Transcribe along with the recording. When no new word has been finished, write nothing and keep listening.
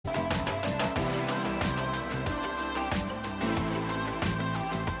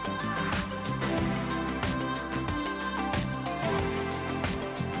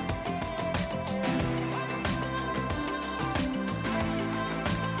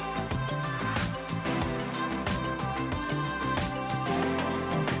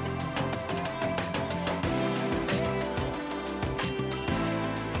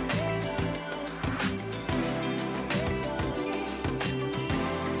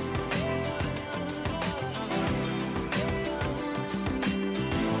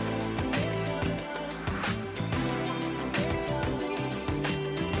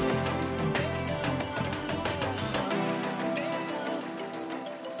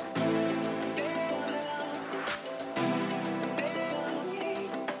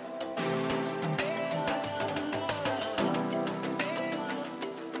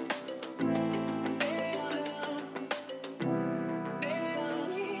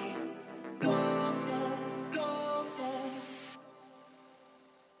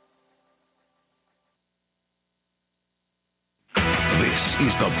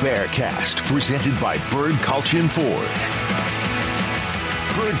is the Bearcast, presented by Bird Culchin Ford.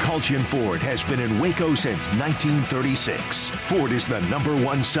 Bird Culchin Ford has been in Waco since 1936. Ford is the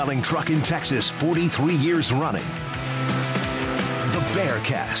 #1 selling truck in Texas 43 years running. The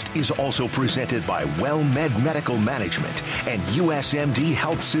Bearcast is also presented by WellMed Medical Management and USMD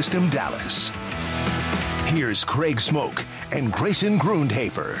Health System Dallas. Here's Craig Smoak and Grayson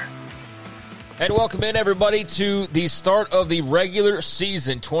Grundhoefer. And welcome in, everybody, to the start of the regular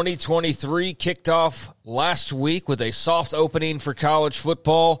season. 2023 kicked off last week with a soft opening for college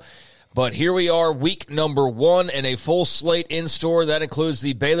football. But here we are, week number 1, and a full slate in store. That includes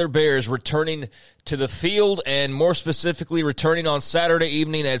the Baylor Bears returning to the field, and more specifically returning on Saturday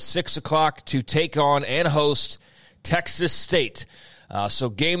evening at 6 o'clock to take on and host Texas State. So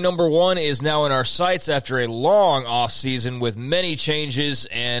game number 1 is now in our sights after a long offseason with many changes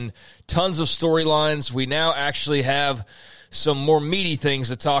and tons of storylines. We now actually have some more meaty things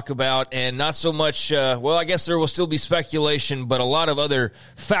to talk about, and not so much, I guess there will still be speculation, but a lot of other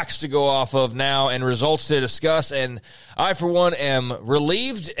facts to go off of now and results to discuss. And I, for one, am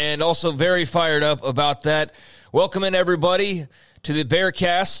relieved and also very fired up about that. Welcome in, everybody, to the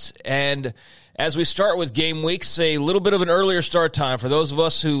Bearcast. And as we start with game weeks, a little bit of an earlier start time for those of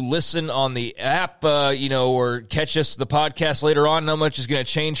us who listen on the app, or catch us the podcast later on. Not much is going to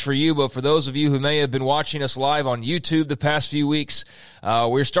change for you, but for those of you who may have been watching us live on YouTube the past few weeks,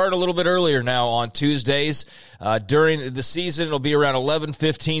 we're starting a little bit earlier now on Tuesdays. During the season, it'll be around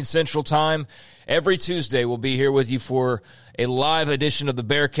 11:15 Central Time. Every Tuesday, we'll be here with you for a live edition of the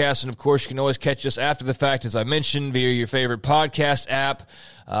Bearcast, and of course, you can always catch us after the fact, as I mentioned, via your favorite podcast app,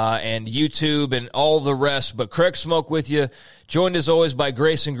 and YouTube and all the rest. But Craig Smoak with you, joined as always by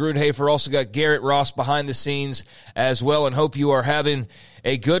Grayson Grundhoefer. Also got Garrett Ross behind the scenes as well, and hope you are having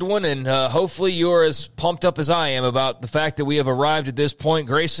a good one, and hopefully you're as pumped up as I am about the fact that we have arrived at this point.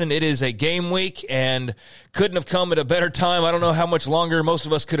 Grayson, it is a game week, and couldn't have come at a better time. I don't know how much longer most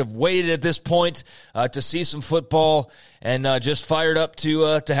of us could have waited at this point to see some football, and just fired up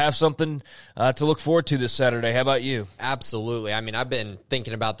to have something to look forward to this Saturday. How about you? Absolutely. I mean, I've been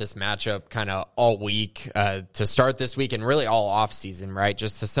thinking about this matchup kind of all week to start this week, and really all off season, right?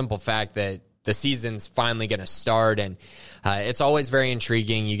 Just the simple fact that the season's finally going to start, and it's always very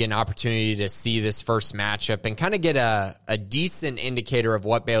intriguing. You get an opportunity to see this first matchup and kind of get a decent indicator of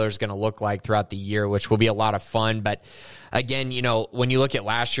what Baylor's going to look like throughout the year, which will be a lot of fun. But again, when you look at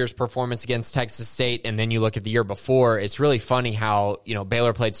last year's performance against Texas State and then you look at the year before, it's really funny how,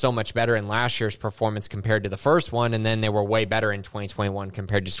 Baylor played so much better in last year's performance compared to the first one, and then they were way better in 2021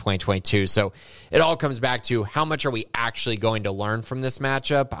 compared to 2022. So it all comes back to how much are we actually going to learn from this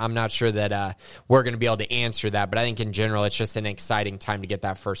matchup. I'm not sure that we're going to be able to answer that, but I think in general, it's just an exciting time to get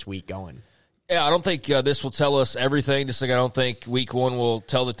that first week going. Yeah, I don't think this will tell us everything, just like I don't think week 1 will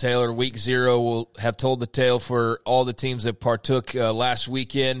tell the tale, or week 0 will have told the tale for all the teams that partook last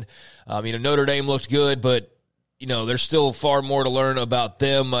weekend. Notre Dame looked good, but, there's still far more to learn about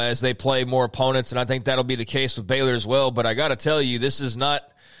them as they play more opponents, and I think that'll be the case with Baylor as well. But I got to tell you, this is not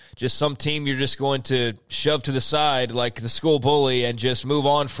just some team you're just going to shove to the side like the school bully and just move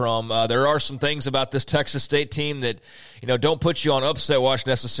on from. There are some things about this Texas State team that, don't put you on upset watch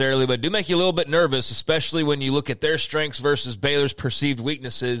necessarily, but do make you a little bit nervous, especially when you look at their strengths versus Baylor's perceived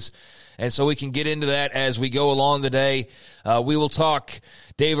weaknesses. And so we can get into that as we go along the day. We will talk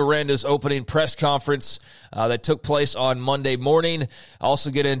Dave Aranda's opening press conference that took place on Monday morning.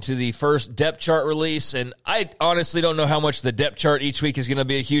 Also get into the first depth chart release. And I honestly don't know how much the depth chart each week is going to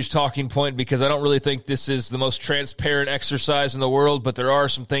be a huge talking point, because I don't really think this is the most transparent exercise in the world, but there are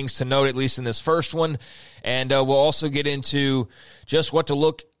some things to note, at least in this first one. And we'll also get into just what to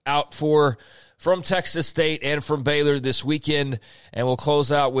look out for from Texas State and from Baylor this weekend. And we'll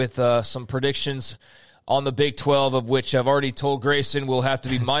close out with some predictions on the Big 12, of which I've already told Grayson we'll have to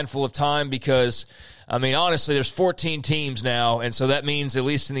be mindful of time because, honestly, there's 14 teams now, and so that means, at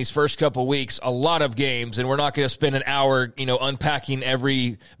least in these first couple weeks, a lot of games, and we're not going to spend an hour, unpacking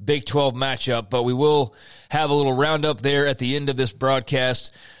every Big 12 matchup, but we will have a little roundup there at the end of this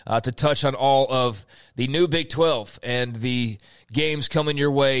broadcast to touch on all of the new Big 12 and the games coming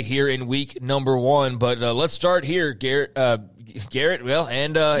your way here in week number 1. But let's start here, Garrett,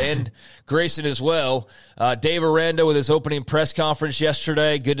 and Grayson as well. Dave Aranda with his opening press conference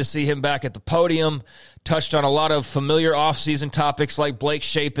yesterday. Good to see him back at the podium. Touched on a lot of familiar offseason topics like Blake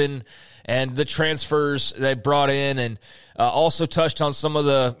Shapen and the transfers they brought in, and also touched on some of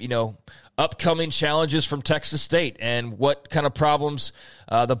the, upcoming challenges from Texas State and what kind of problems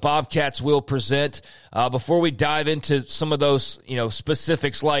the Bobcats will present. Before we dive into some of those,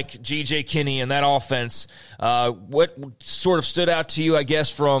 specifics like G.J. Kinney and that offense, what sort of stood out to you, I guess,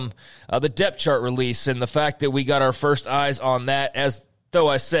 from the depth chart release and the fact that we got our first eyes on that? As though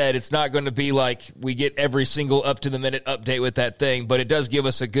I said, it's not going to be like we get every single up-to-the-minute update with that thing, but it does give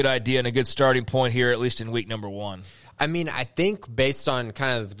us a good idea and a good starting point here, at least in week number 1. I mean, I think based on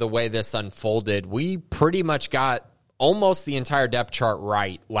kind of the way this unfolded, we pretty much got almost the entire depth chart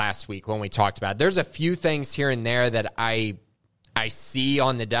right last week when we talked about it. There's a few things here and there that I see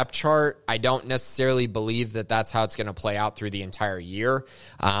on the depth chart. I don't necessarily believe that that's how it's going to play out through the entire year.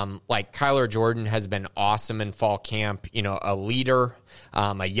 Like Kyler Jordan has been awesome in fall camp, a leader,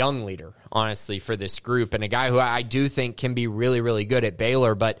 a young leader, honestly, for this group, and a guy who I do think can be really, really good at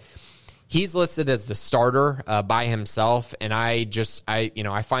Baylor, but he's listed as the starter by himself, and I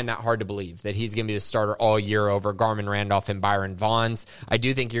find that hard to believe that he's going to be the starter all year over Garmin Randolph and Byron Vaughns. I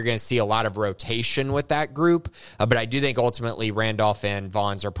do think you're going to see a lot of rotation with that group, but I do think ultimately Randolph and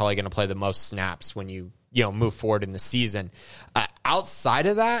Vaughns are probably going to play the most snaps when you move forward in the season. Outside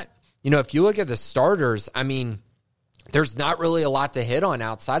of that, if you look at the starters, I mean, there's not really a lot to hit on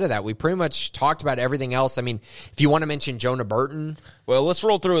outside of that. We pretty much talked about everything else. I mean, if you want to mention Jonah Burton. Well, let's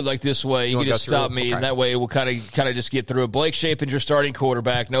roll through it like this way. You can just stop me, okay, and that way we'll kind of just get through it. Blake Shapen's your starting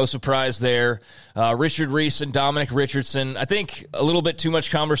quarterback. No surprise there. Richard Reese and Dominic Richardson. I think a little bit too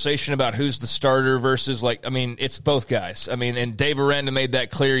much conversation about who's the starter versus, it's both guys. And Dave Aranda made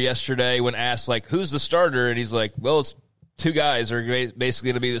that clear yesterday when asked, who's the starter? And he's like, well, it's two guys are basically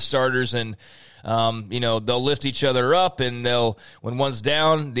going to be the starters, and they'll lift each other up, and when one's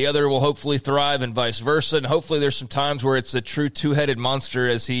down, the other will hopefully thrive, and vice versa. And hopefully there's some times where it's a true two-headed monster,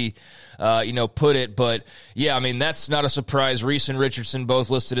 as he, put it. But yeah, that's not a surprise. Reese and Richardson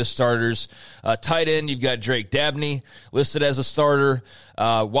both listed as starters. Tight end, you've got Drake Dabney listed as a starter.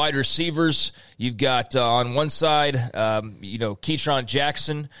 Wide receivers, you've got on one side, Keyshawn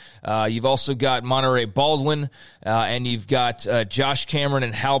Jackson. You've also got Monterey Baldwin, and you've got Josh Cameron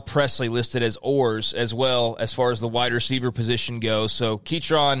and Hal Presley listed as oars as well, as far as the wide receiver position goes. So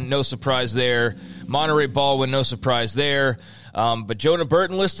Keyshawn, no surprise there. Monterey Baldwin, no surprise there. But Jonah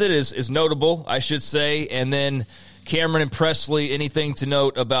Burton listed is notable, I should say. And then Cameron and Presley, anything to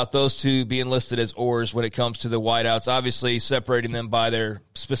note about those two being listed as oars when it comes to the wideouts, obviously separating them by their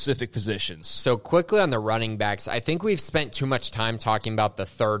specific positions? So quickly on the running backs, I think we've spent too much time talking about the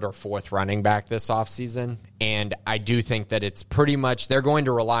third or fourth running back this offseason, and I do think that it's pretty much they're going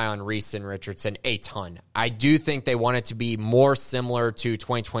to rely on Reese and Richardson a ton. I do think they want it to be more similar to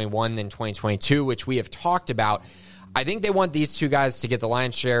 2021 than 2022, which we have talked about. I think they want these two guys to get the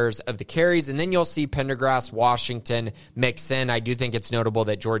lion's shares of the carries, and then you'll see Pendergrass, Washington mix in. I do think it's notable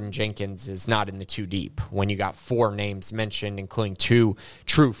that Jordan Jenkins is not in the two deep when you got 4 names mentioned, including 2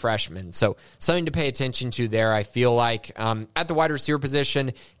 true freshmen. So something to pay attention to there. I feel like at the wide receiver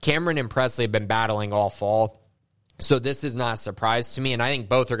position, Cameron and Presley have been battling all fall. So this is not a surprise to me, and I think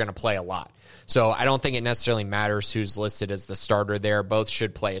both are going to play a lot. So I don't think it necessarily matters who's listed as the starter there. Both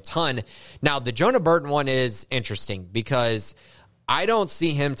should play a ton. Now, the Jonah Burton one is interesting because I don't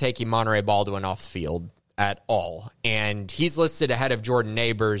see him taking Monterey Baldwin off the field at all. And he's listed ahead of Jordan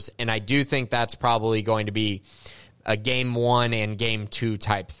Neighbors, and I do think that's probably going to be a game 1 and game 2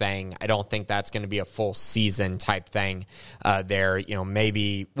 type thing. I don't think that's going to be a full season type thing there.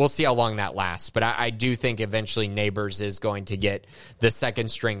 Maybe we'll see how long that lasts, but I do think eventually Neighbors is going to get the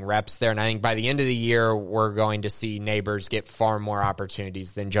second string reps there. And I think by the end of the year, we're going to see Neighbors get far more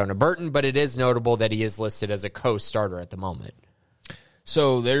opportunities than Jonah Burton, but it is notable that he is listed as a co-starter at the moment.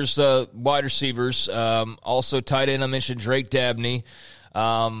 So there's wide receivers. Also tight end, I mentioned Drake Dabney.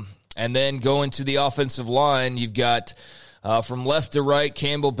 And then going to the offensive line, you've got from left to right,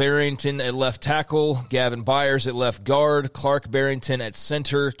 Campbell Barrington at left tackle, Gavin Byers at left guard, Clark Barrington at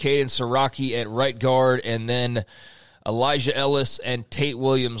center, Caden Siraki at right guard, and then Elijah Ellis and Tate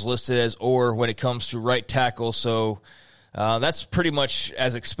Williams listed as or when it comes to right tackle. So that's pretty much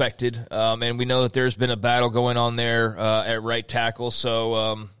as expected. And we know that there's been a battle going on there at right tackle.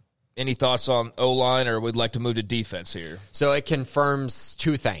 So any thoughts on O-line, or would like to move to defense here? So it confirms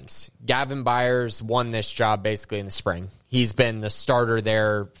 2 things. Gavin Byers won this job basically in the spring. He's been the starter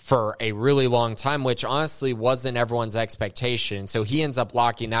there for a really long time, which honestly wasn't everyone's expectation. So he ends up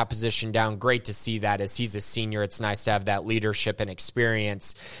locking that position down. Great to see that as he's a senior. It's nice to have that leadership and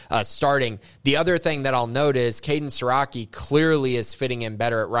experience starting. The other thing that I'll note is Caden Siraki clearly is fitting in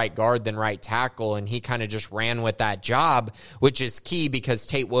better at right guard than right tackle, and he kind of just ran with that job, which is key because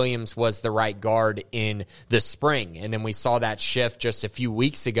Tate Williams was the right guard in the spring. And then we saw that shift just a few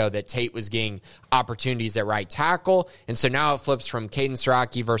weeks ago that Tate was getting opportunities at right tackle. And so now it flips from Caden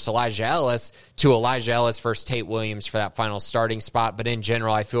Siraki versus Elijah Ellis to Elijah Ellis versus Tate Williams for that final starting spot. But in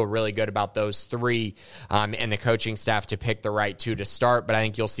general, I feel really good about those three and the coaching staff to pick the right two to start. But I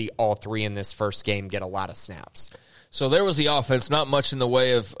think you'll see all three in this first game get a lot of snaps. So there was the offense, not much in the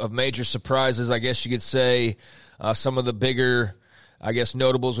way of major surprises, I guess you could say. Some of the bigger, I guess,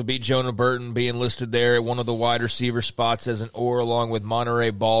 notables would be Jonah Burton being listed there at one of the wide receiver spots as an or, along with Monterey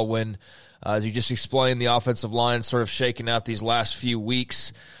Baldwin. As you just explained, the offensive line sort of shaking out these last few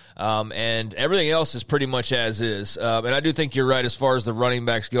weeks, and everything else is pretty much as is. And I do think you're right as far as the running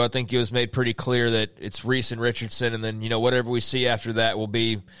backs go. I think it was made pretty clear that it's Reese and Richardson, and then, whatever we see after that will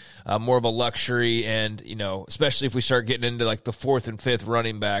be more of a luxury, and, especially if we start getting into, like, the fourth and fifth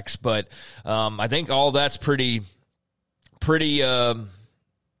running backs. But I think all that's pretty plain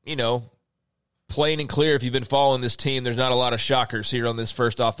and clear. If you've been following this team, there's not a lot of shockers here on this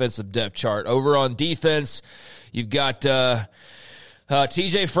first offensive depth chart. Over on defense, you've got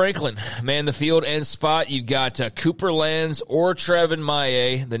TJ Franklin, man the field and spot. You've got Cooper Lands or Trevin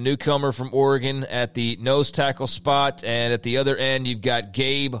Maye, the newcomer from Oregon, at the nose tackle spot. And at the other end, you've got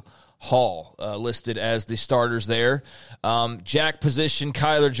Gabe Hall listed as the starters there. Jack position,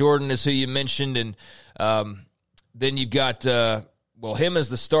 Kyler Jordan is who you mentioned. And then you've got him as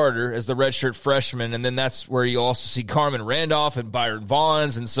the starter, as the redshirt freshman, and then that's where you also see Carmen Randolph and Byron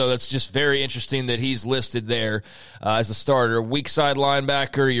Vaughns, and so that's just very interesting that he's listed there as a starter. Weak side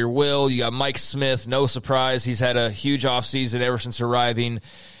linebacker, your Will. You got Mike Smith, no surprise. He's had a huge offseason ever since arriving.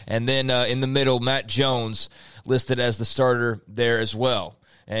 And then in the middle, Matt Jones listed as the starter there as well.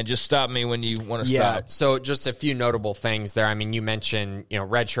 And just stop me when you want to stop. Yeah, so just a few notable things there. I mean, you mentioned,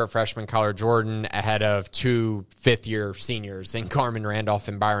 redshirt freshman Kyler Jordan ahead of two fifth-year seniors in Carmen Randolph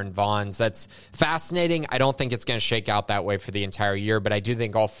and Byron Vaughns. That's fascinating. I don't think it's going to shake out that way for the entire year, but I do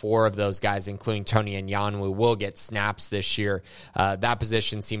think all four of those guys, including Tony Nyanwu, will get snaps this year. That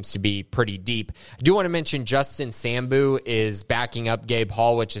position seems to be pretty deep. I do want to mention Justin Sambu is backing up Gabe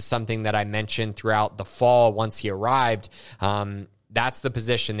Hall, which is something that I mentioned throughout the fall once he arrived. That's the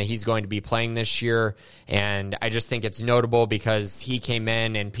position that he's going to be playing this year, and I just think it's notable because he came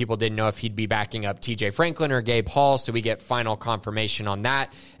in and people didn't know if he'd be backing up TJ Franklin or Gabe Hall, so we get final confirmation on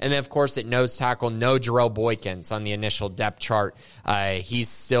that. And then, of course, at nose tackle, no Jarrell Boykins on the initial depth chart. He's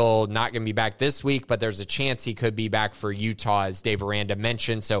still not going to be back this week, but there's a chance he could be back for Utah, as Dave Aranda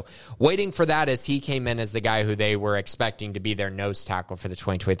mentioned. So waiting for that, as he came in as the guy who they were expecting to be their nose tackle for the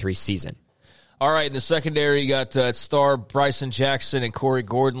 2023 season. All right, in the secondary, you got star Bryson Jackson and Corey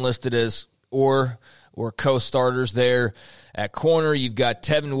Gordon listed as or co-starters there. At corner, you've got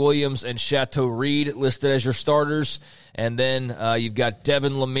Tevin Williams and Chateau Reed listed as your starters. And then you've got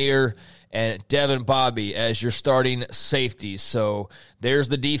Devin Lemire and Devin Bobby as your starting safeties. So there's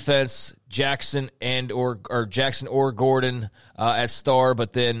the defense, Jackson or Gordon at star,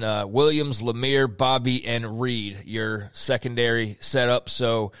 but then Williams, Lemire, Bobby, and Reed, your secondary setup.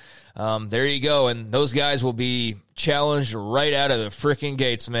 So there you go, and those guys will be challenged right out of the freaking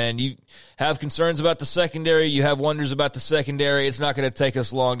gates, man. You have concerns about the secondary, you have wonders about the secondary. It's not going to take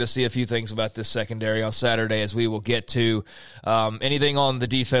us long to see a few things about this secondary on Saturday, as we will get to. Anything on the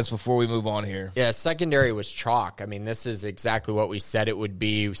defense before we move on here? Yeah, secondary was chalk. I mean, this is exactly what we said it would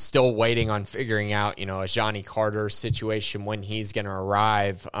be. Still waiting on figuring out, a Johnny Carter situation when he's going to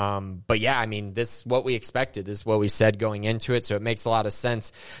arrive. But yeah, I mean, this is what we expected. This is what we said going into it, so it makes a lot of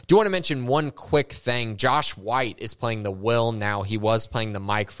sense. Do want to mention one quick thing. Josh White is playing the Will now. He was playing the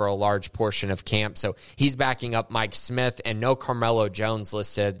Mike for a large portion of camp, so he's backing up Mike Smith, and no Carmelo Jones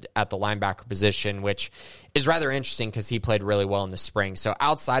listed at the linebacker position, which is rather interesting because he played really well in the spring. So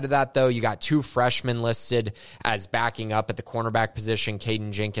outside of that, though, you got two freshmen listed as backing up at the cornerback position,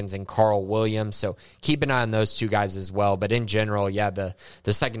 Caden Jenkins and Carl Williams. So keep an eye on those two guys as well. But in general, yeah, the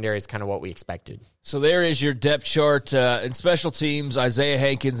secondary is kind of what we expected. So there is your depth chart. In special teams, Isaiah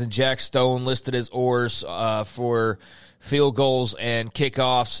Hankins and Jack Stone listed as oars for field goals and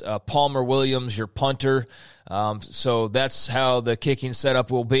kickoffs. Palmer Williams, your punter. So that's how the kicking setup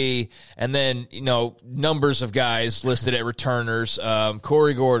will be. And then, numbers of guys listed at returners.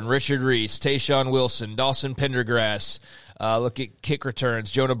 Corey Gordon, Richard Reese, Tayshawn Wilson, Dawson Pendergrass, Look at kick returns,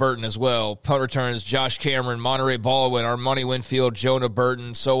 Jonah Burton as well. Punt returns, Josh Cameron, Monterey Baldwin, Armani Winfield, Jonah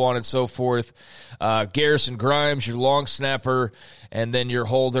Burton, so on and so forth. Garrison Grimes, your long snapper, and then your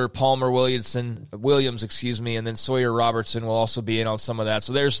holder, Palmer Williams, and then Sawyer Robertson will also be in on some of that.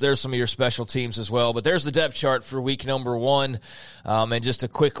 So there's some of your special teams as well. But there's the depth chart for week number 1, and just a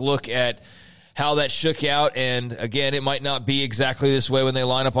quick look at how that shook out. And again, it might not be exactly this way when they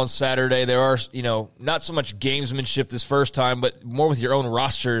line up on Saturday. There are, not so much gamesmanship this first time, but more with your own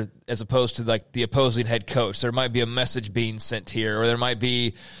roster as opposed to like the opposing head coach. There might be a message being sent here, or there might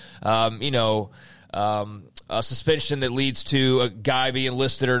be, a suspension that leads to a guy being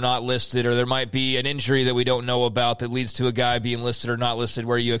listed or not listed, or there might be an injury that we don't know about that leads to a guy being listed or not listed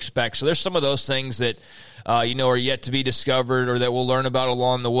where you expect. So there's some of those things that are yet to be discovered or that we'll learn about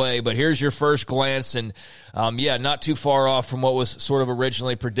along the way. But here's your first glance, and not too far off from what was sort of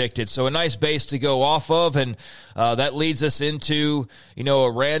originally predicted. So a nice base to go off of, and that leads us into,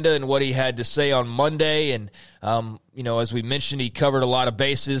 Aranda and what he had to say on Monday. And, as we mentioned, he covered a lot of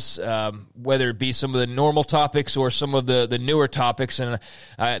bases, whether it be some of the normal topics or some of the newer topics. And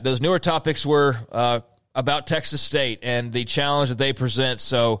those newer topics were about Texas State and the challenge that they present.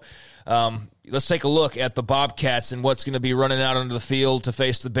 So, let's take a look at the Bobcats and what's going to be running out onto the field to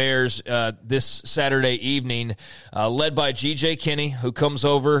face the Bears this Saturday evening, led by G.J. Kinney, who comes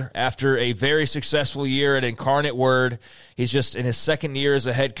over after a very successful year at Incarnate Word. He's just in his second year as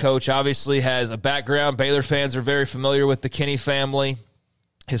a head coach, obviously has a background. Baylor fans are very familiar with the Kinney family.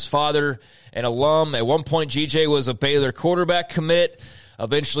 His father, an alum. At one point, G.J. was a Baylor quarterback commit,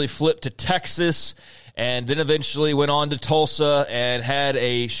 eventually flipped to Texas, and then eventually went on to Tulsa and had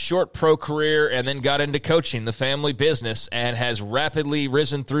a short pro career and then got into coaching, the family business, and has rapidly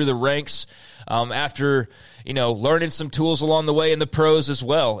risen through the ranks after, learning some tools along the way in the pros as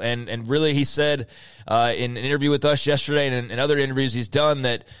well. And really, he said in an interview with us yesterday and in other interviews he's done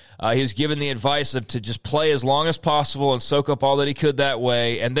that he was given the advice of to just play as long as possible and soak up all that he could that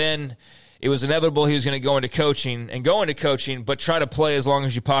way. And then it was inevitable he was going to go into coaching, but try to play as long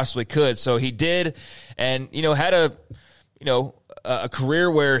as you possibly could. So he did, and, had a career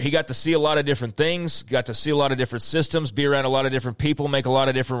where he got to see a lot of different things, got to see a lot of different systems, be around a lot of different people, make a lot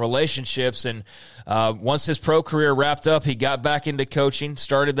of different relationships. And once his pro career wrapped up, he got back into coaching,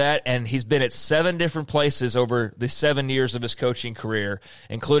 started that, and he's been at 7 different places over the 7 years of his coaching career,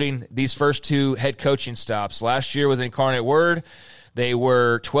 including these first 2 head coaching stops. Last year with Incarnate Word, they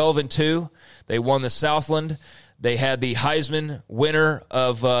were 12-2. They won the Southland. They had the Heisman winner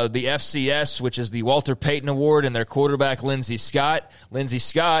of the FCS, which is the Walter Payton Award, and their quarterback, Lindsey Scott. Lindsey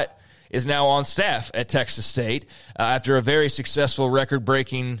Scott is now on staff at Texas State after a very successful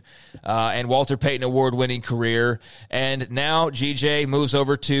record-breaking and Walter Payton Award-winning career. And now GJ moves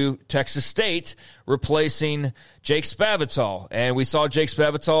over to Texas State, replacing Jake Spavital. And we saw Jake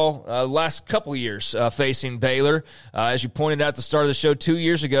Spavital last couple of years facing Baylor. As you pointed out at the start of the show, 2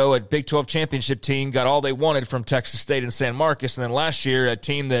 years ago, a Big 12 championship team got all they wanted from Texas State and San Marcos. And then last year, a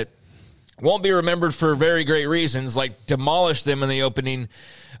team that won't be remembered for very great reasons, like demolished them in the opening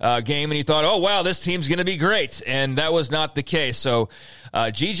game, and he thought, oh, wow, this team's going to be great. And that was not the case. So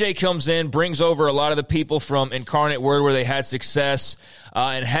GJ comes in, brings over a lot of the people from Incarnate Word where they had success,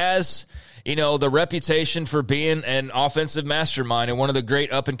 and has, the reputation for being an offensive mastermind and one of the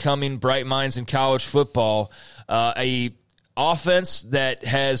great up-and-coming bright minds in college football. A offense that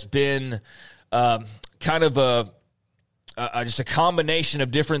has been kind of just a combination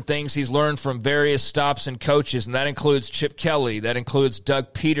of different things he's learned from various stops and coaches, and that includes Chip Kelly, that includes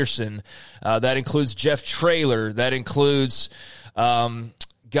Doug Peterson, that includes Jeff Traylor, that includes, Gus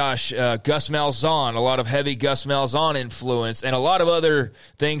Malzahn, a lot of heavy Gus Malzahn influence, and a lot of other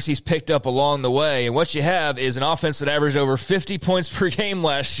things he's picked up along the way. And what you have is an offense that averaged over 50 points per game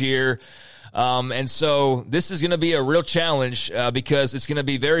last year. And so this is going to be a real challenge because it's going to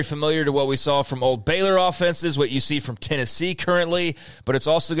be very familiar to what we saw from old Baylor offenses, what you see from Tennessee currently, but it's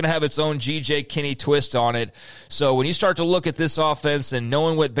also going to have its own G.J. Kinney twist on it. So when you start to look at this offense and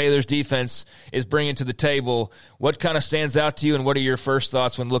knowing what Baylor's defense is bringing to the table, what kind of stands out to you, and what are your first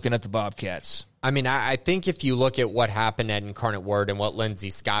thoughts when looking at the Bobcats? I think if you look at what happened at Incarnate Word and what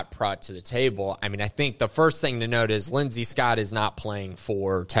Lindsey Scott brought to the table, I think the first thing to note is Lindsey Scott is not playing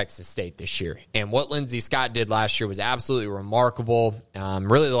for Texas State this year. And what Lindsey Scott did last year was absolutely remarkable.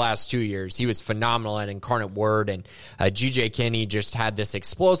 Really the last 2 years, he was phenomenal at Incarnate Word. And G.J. Kinney just had this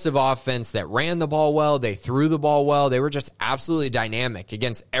explosive offense that ran the ball well. They threw the ball well. They were just absolutely dynamic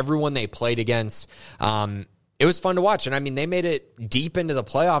against everyone they played against. It was fun to watch, and they made it deep into the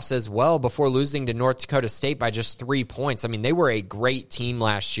playoffs as well before losing to North Dakota State by just 3 points. They were a great team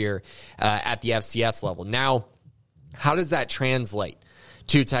last year at the FCS level. Now, How does that translate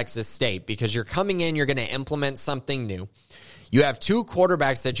to Texas State? Because you're coming in, you're going to implement something new. You have two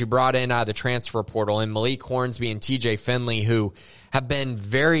quarterbacks that you brought in out of the transfer portal, and Malik Hornsby and TJ Finley, who have been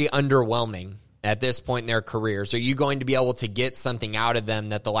very underwhelming at this point in their careers. Are you going to be able to get something out of them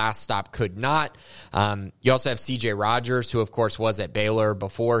that the last stop could not? You also have CJ Rogers, who of course was at Baylor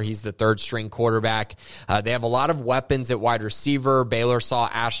before. He's the third string quarterback. They have a lot of weapons at wide receiver. Baylor saw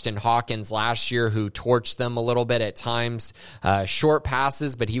Ashton Hawkins last year, who torched them a little bit at times. Short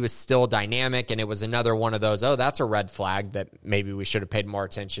passes, but he was still dynamic, and it was another one of those, that's a red flag that maybe we should have paid more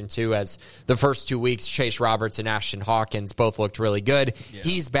attention to, as the first 2 weeks, Chase Roberts and Ashton Hawkins both looked really good. Yeah.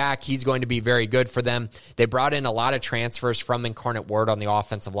 He's back. He's going to be very good for them. They brought in a lot of transfers from Incarnate Word on the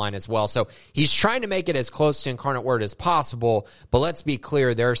offensive line as well. So he's trying to make it as close to Incarnate Word as possible, but let's be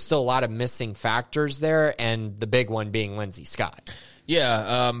clear, there are still a lot of missing factors there, and the big one being Lindsey Scott.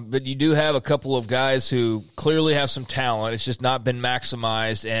 Yeah, but you do have a couple of guys who clearly have some talent. It's just not been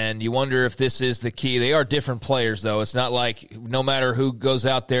maximized, and you wonder if this is the key. They are different players, though. It's not like no matter who goes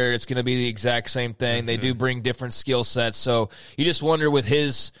out there, it's going to be the exact same thing. Mm-hmm. They do bring different skill sets, so you just wonder with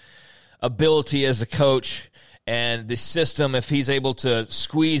his ability as a coach and the system, if he's able to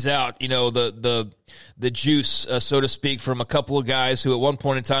squeeze out, the juice, so to speak, from a couple of guys who at one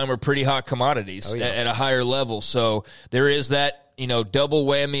point in time were pretty hot commodities at a higher level. So there is that, double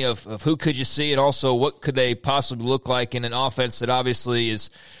whammy of who could you see, and also what could they possibly look like in an offense that obviously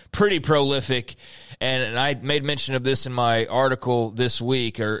is pretty prolific. And I made mention of this in my article this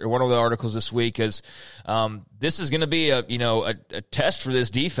week, or one of the articles this week, is this is going to be a test for this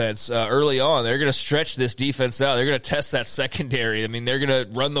defense early on. They're going to stretch this defense out. They're going to test that secondary. I mean, they're going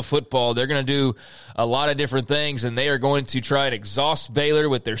to run the football. They're going to do a lot of different things, and they are going to try and exhaust Baylor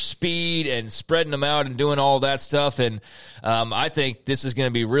with their speed and spreading them out and doing all that stuff. And I think this is going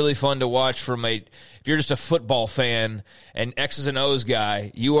to be really fun to watch if you're just a football fan and X's and O's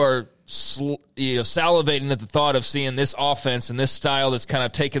guy, you are salivating at the thought of seeing this offense and this style that's kind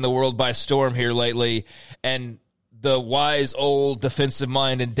of taken the world by storm here lately, and the wise old defensive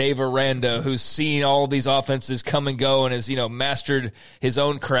mind in Dave Aranda, who's seen all these offenses come and go and has, mastered his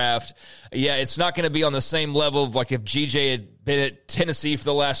own craft. Yeah, it's not going to be on the same level of like if GJ had been at Tennessee for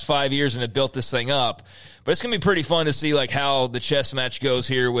the last 5 years and had built this thing up. But it's going to be pretty fun to see like how the chess match goes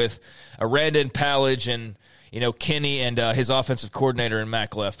here with Aranda and Pallage and Kenny and his offensive coordinator and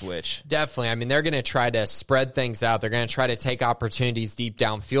Mac Leftwich. Definitely. I mean, they're going to try to spread things out. They're going to try to take opportunities deep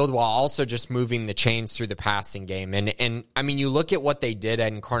downfield while also just moving the chains through the passing game. And I mean, you look at what they did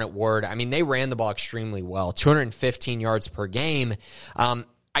at Incarnate Word. I mean, they ran the ball extremely well, 215 yards per game.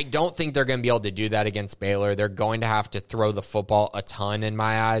 I don't think they're going to be able to do that against Baylor. They're going to have to throw the football a ton, in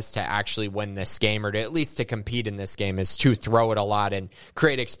my eyes, to actually win this game, or to at least to compete in this game, is to throw it a lot and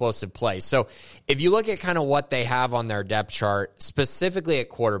create explosive plays. So if you look at kind of what they have on their depth chart, specifically at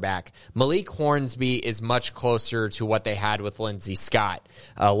quarterback, Malik Hornsby is much closer to what they had with Lindsey Scott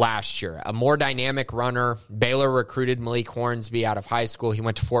last year. A more dynamic runner. Baylor recruited Malik Hornsby out of high school. He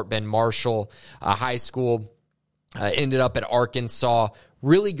went to Fort Bend Marshall High School, ended up at Arkansas.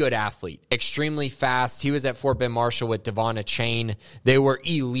 Really good athlete, extremely fast. He was at Fort Bend Marshall with Devon Chain. They were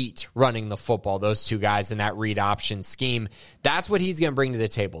elite running the football, those two guys, in that read option scheme. That's what he's going to bring to the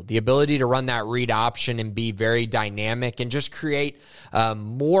table, the ability to run that read option and be very dynamic and just create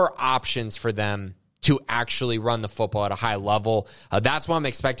more options for them to actually run the football at a high level. That's what I'm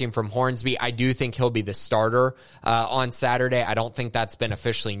expecting from Hornsby. I do think he'll be the starter on Saturday. I don't think that's been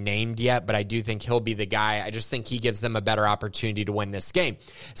officially named yet, but I do think he'll be the guy. I just think he gives them a better opportunity to win this game.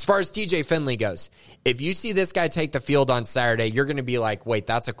 As far as TJ Finley goes, if you see this guy take the field on Saturday, you're going to be like, wait,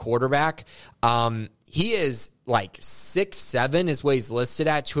 that's a quarterback? He is like 6'7" is what he's listed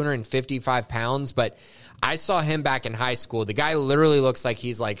at, 255 pounds, but I saw him back in high school. The guy literally looks like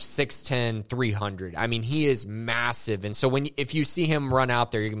he's like 6'10", 300. I mean, he is massive. And so if you see him run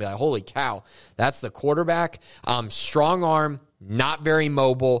out there, you're going to be like, holy cow, that's the quarterback. Strong arm, not very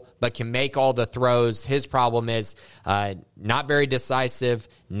mobile, but can make all the throws. His problem is not very decisive,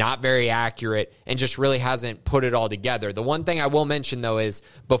 not very accurate, and just really hasn't put it all together. The one thing I will mention, though, is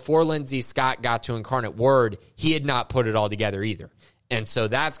before Lindsey Scott got to Incarnate Word, he had not put it all together either. And so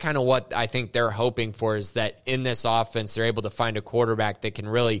that's kind of what I think they're hoping for, is that in this offense, they're able to find a quarterback that can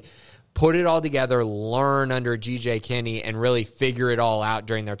really put it all together, learn under G.J. Kinney, and really figure it all out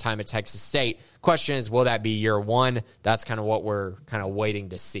during their time at Texas State. Question is, will that be year one? That's kind of what we're kind of waiting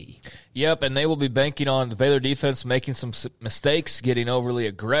to see. Yep, and they will be banking on the Baylor defense making some mistakes, getting overly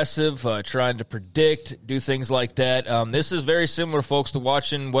aggressive, trying to predict, do things like that. This is very similar, folks, to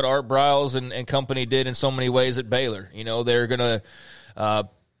watching what Art Briles and company did in so many ways at Baylor. They're going to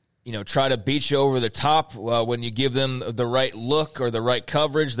try to beat you over the top when you give them the right look or the right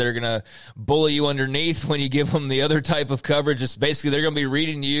coverage. They're going to bully you underneath when you give them the other type of coverage. It's basically they're going to be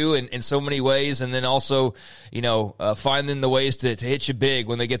reading you in so many ways, and then also, finding the ways to hit you big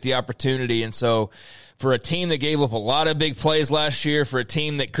when they get the opportunity. And so for a team that gave up a lot of big plays last year, for a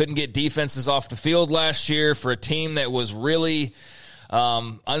team that couldn't get defenses off the field last year, for a team that was really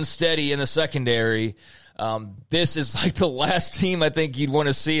unsteady in the secondary, this is like the last team I think you'd want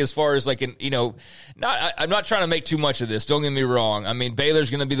to see as far as I'm not trying to make too much of this. Don't get me wrong. I mean,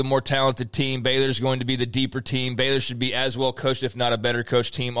 Baylor's going to be the more talented team. Baylor's going to be the deeper team. Baylor should be as well coached, if not a better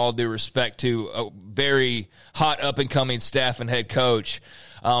coached team, all due respect to a very hot up-and-coming staff and head coach.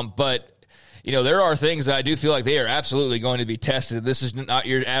 But there are things that I do feel like they are absolutely going to be tested. This is not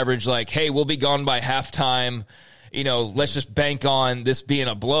your average, hey, we'll be gone by halftime. Let's just bank on this being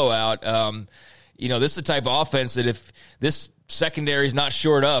a blowout. This is the type of offense that if this secondary is not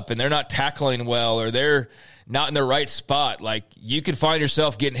shored up and they're not tackling well or they're not in the right spot, you could find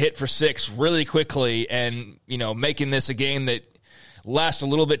yourself getting hit for 6 really quickly and, making this a game that lasts a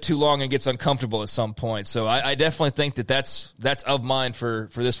little bit too long and gets uncomfortable at some point. So I definitely think that's of mine for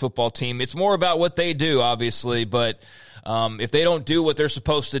this football team. It's more about what they do, obviously, but if they don't do what they're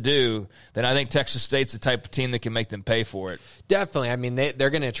supposed to do, then I think Texas State's the type of team that can make them pay for it. Definitely. I mean, they're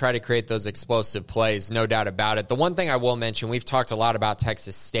going to try to create those explosive plays, no doubt about it. The one thing I will mention, we've talked a lot about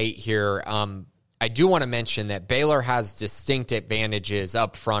Texas State here. I do want to mention that Baylor has distinct advantages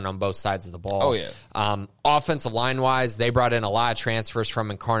up front on both sides of the ball. Oh, yeah. Offensive line-wise, they brought in a lot of transfers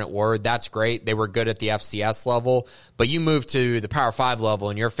from Incarnate Word. That's great. They were good at the FCS level. But you move to the Power 5 level,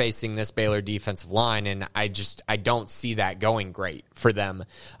 and you're facing this Baylor defensive line, and I don't see that going great for them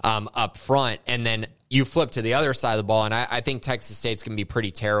up front. And then you flip to the other side of the ball, and I think Texas State's going to be pretty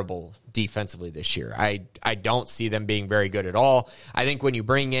terrible defensively this year. I don't see them being very good at all. I think when you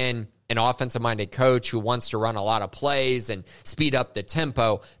bring in an offensive-minded coach who wants to run a lot of plays and speed up the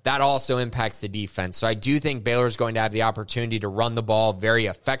tempo, that also impacts the defense. So I do think Baylor's going to have the opportunity to run the ball very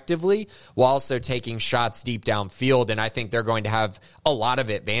effectively while also taking shots deep downfield, and I think they're going to have a lot of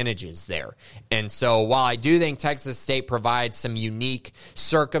advantages there. And so while I do think Texas State provides some unique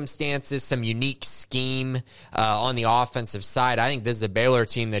circumstances, some unique scheme on the offensive side, I think this is a Baylor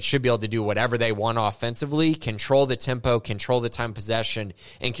team that should be able to do whatever they want offensively, control the tempo, control the time possession,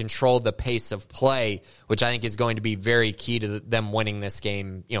 and control the pace of play, which I think is going to be very key to them winning this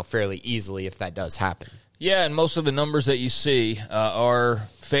game, fairly easily if that does happen. Yeah, and most of the numbers that you see are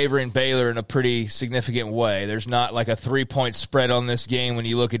favoring Baylor in a pretty significant way. There's not like a 3-point spread on this game when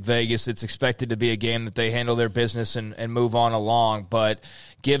you look at Vegas. It's expected to be a game that they handle their business and move on along. But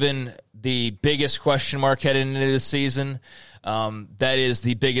given the biggest question mark heading into the season, that is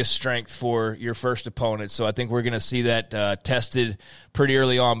the biggest strength for your first opponent. So I think we're going to see that tested pretty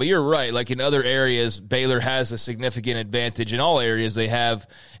early on. But you're right. Like in other areas, Baylor has a significant advantage. In all areas, they have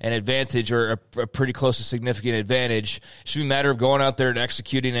an advantage or a pretty close to significant advantage. It should be a matter of going out there and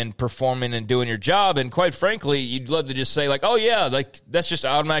executing and performing and doing your job. And quite frankly, you'd love to just say oh yeah, that's just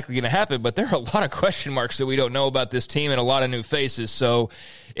automatically going to happen. But there are a lot of question marks that we don't know about this team and a lot of new faces. So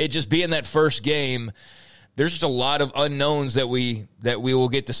it just being that first game, there's just a lot of unknowns that we will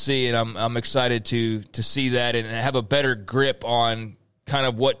get to see, and I'm excited to see that and have a better grip on kind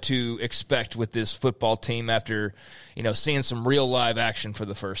of what to expect with this football team after seeing some real live action for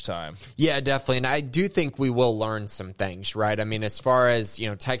the first time. Yeah, definitely, and I do think we will learn some things, right? I mean, as far as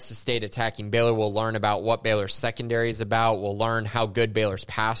Texas State attacking Baylor, we'll learn about what Baylor's secondary is about. We'll learn how good Baylor's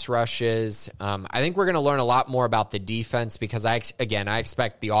pass rush is. I think we're going to learn a lot more about the defense because I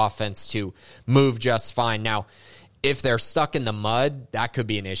expect the offense to move just fine. Now, if they're stuck in the mud, that could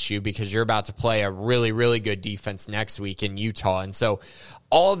be an issue because you're about to play a really, really good defense next week in Utah. And so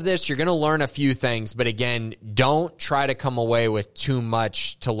all of this, you're going to learn a few things, but again, don't try to come away with too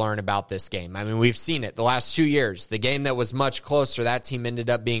much to learn about this game. I mean, we've seen it the last 2 years. The game that was much closer, that team ended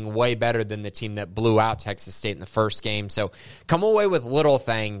up being way better than the team that blew out Texas State in the first game. So come away with little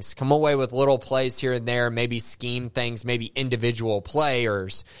things, come away with little plays here and there, maybe scheme things, maybe individual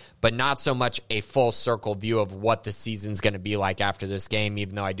players, but not so much a full circle view of what the season's going to be like after this game,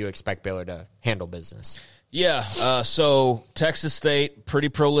 even though I do expect Baylor to handle business. Yeah, so Texas State, pretty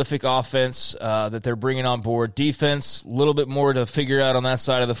prolific offense that they're bringing on board. Defense, a little bit more to figure out on that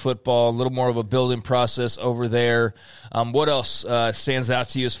side of the football, a little more of a building process over there. What else stands out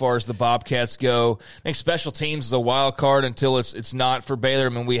to you as far as the Bobcats go? I think special teams is a wild card until it's not for Baylor. I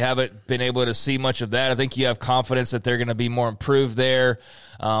mean, we haven't been able to see much of that. I think you have confidence that they're going to be more improved there.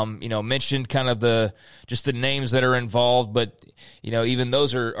 Mentioned kind of just the names that are involved, but even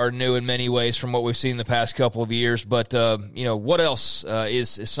those are new in many ways from what we've seen the past couple of years. But what else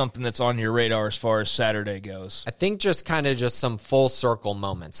is something that's on your radar as far as Saturday goes? I think just some full circle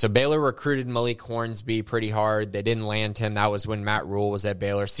moments. So Baylor recruited Malik Hornsby pretty hard. They didn't land him. That was when Matt Rule was at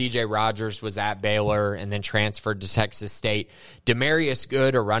Baylor. C.J. Rogers was at Baylor and then transferred to Texas State. Demarius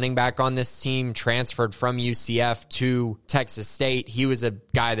Good, a running back on this team, transferred from UCF to Texas State. He was a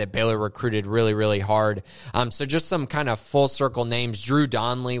guy that Baylor recruited really, really hard. So just some kind of full circle names. Drew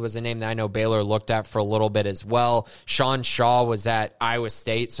Donnelly was a name that I know Baylor looked at for a little bit as well. Sean Shaw was at Iowa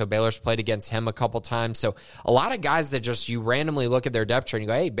State, so Baylor's played against him a couple times. So a lot of guys that just you randomly look at their depth chart and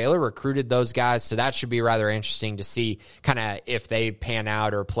you go, hey, Baylor recruited those guys, so that should be rather interesting to see kind of if they pan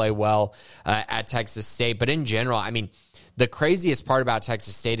out or play well at Texas State. But in general, I mean, the craziest part about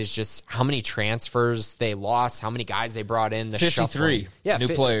Texas State is just how many transfers they lost, how many guys they brought in. The 53 new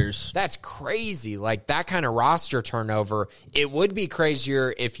players. That's crazy. Like, that kind of roster turnover, it would be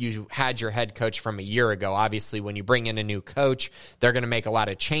crazier if you had your head coach from a year ago. Obviously, when you bring in a new coach, they're going to make a lot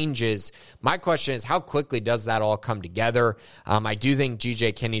of changes. My question is, how quickly does that all come together? I do think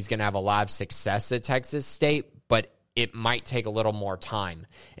G.J. Kinney's going to have a lot of success at Texas State, but it might take a little more time.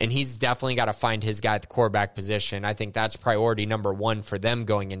 And he's definitely got to find his guy at the quarterback position. I think that's priority number one for them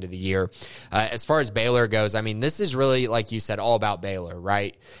going into the year. As far as Baylor goes, I mean, this is really, like you said, all about Baylor,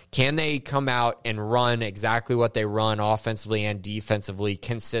 right? Can they come out and run exactly what they run offensively and defensively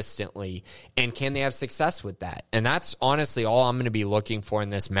consistently? And can they have success with that? And that's honestly all I'm going to be looking for in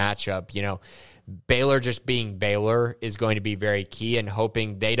this matchup. Baylor just being Baylor is going to be very key, and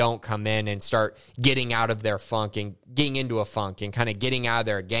hoping they don't come in and start getting out of their funk and getting into a funk and kind of getting out of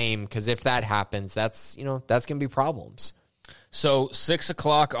their game, because if that happens, that's going to be problems. So 6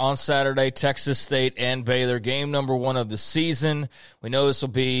 o'clock on Saturday, Texas State and Baylor, game number 1 of the season. We know this will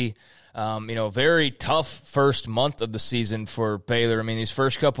be a very tough first month of the season for Baylor. I mean, these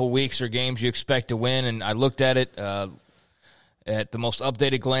first couple of weeks are games you expect to win, and I looked at it at the most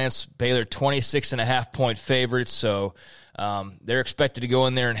updated glance. Baylor 26.5-point favorites, so they're expected to go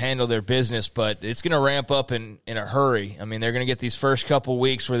in there and handle their business, but it's going to ramp up in a hurry. I mean, they're going to get these first couple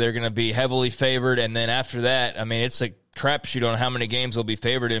weeks where they're going to be heavily favored, and then after that, I mean, it's a crapshoot on how many games they'll be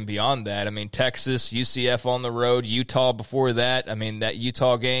favored in beyond that. I mean, Texas, UCF on the road, Utah before that. I mean, that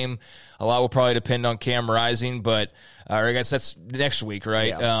Utah game, a lot will probably depend on Cam Rising, but I guess that's next week, right?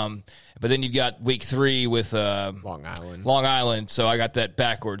 Yeah. But then you've got week 3 with Long Island, so I got that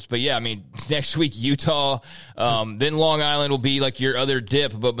backwards. But, yeah, I mean, next week, Utah, then Long Island will be like your other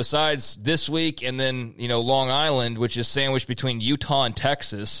dip. But besides this week and then, Long Island, which is sandwiched between Utah and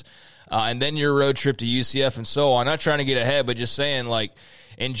Texas, and then your road trip to UCF and so on. Not trying to get ahead, but just saying, like,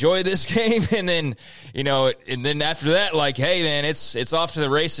 enjoy this game, and then, and then after that, like, hey, man, it's off to the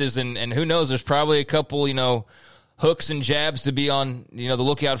races, and who knows, there's probably a couple, hooks and jabs to be on, the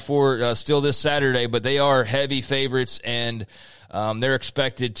lookout for still this Saturday, but they are heavy favorites, and they're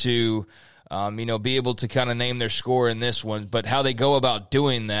expected to, be able to kind of name their score in this one. But how they go about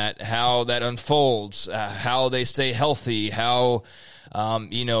doing that, how that unfolds, how they stay healthy, how,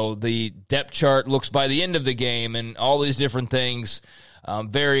 the depth chart looks by the end of the game, and all these different things.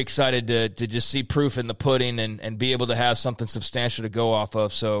 I'm very excited to just see proof in the pudding and be able to have something substantial to go off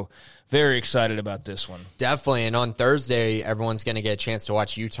of. So very excited about this one. Definitely. And on Thursday, everyone's going to get a chance to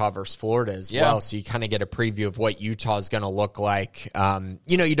watch Utah versus Florida as well. So you kind of get a preview of what Utah is going to look like.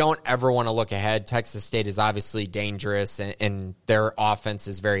 You don't ever want to look ahead. Texas State is obviously dangerous, and their offense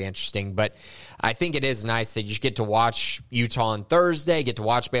is very interesting. But I think it is nice that you get to watch Utah on Thursday, get to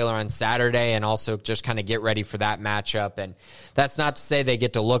watch Baylor on Saturday, and also just kind of get ready for that matchup. And that's not to say they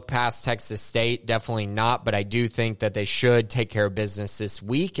get to look past Texas State. Definitely not. But I do think that they should take care of business this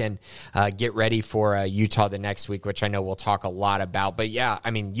week and get ready for Utah the next week, which I know we'll talk a lot about. But, yeah,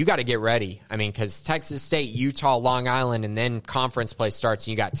 I mean, you got to get ready. I mean, because Texas State, Utah, Long Island, and then conference play starts,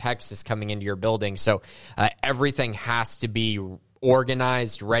 and you got Texas coming into your building. So everything has to be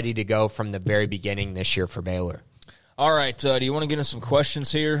organized, ready to go from the very beginning this year for Baylor. All right. Do you want to get into some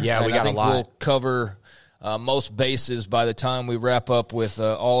questions here? Yeah, we got a lot. We'll cover most bases by the time we wrap up with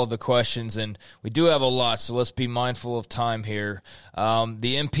all of the questions, and we do have a lot, so let's be mindful of time here.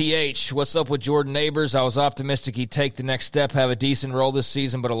 The MPH, what's up with Jordan Neighbors? I was optimistic he'd take the next step, have a decent role this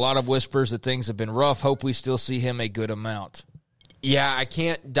season, but a lot of whispers that things have been rough. Hope we still see him a good amount. Yeah, I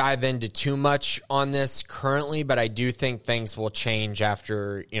can't dive into too much on this currently, but I do think things will change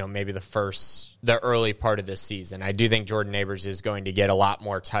after, maybe the early part of this season. I do think Jordan Neighbors is going to get a lot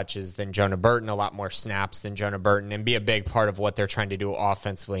more touches than Jonah Burton, a lot more snaps than Jonah Burton, and be a big part of what they're trying to do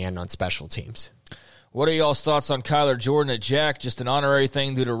offensively and on special teams. What are y'all's thoughts on Kyler Jordan at Jack? Just an honorary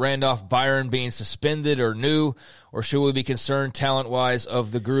thing due to Randolph Byron being suspended or new? Or should we be concerned talent-wise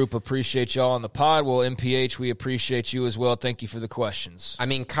of the group? Appreciate y'all on the pod. Well, MPH, we appreciate you as well. Thank you for the questions. I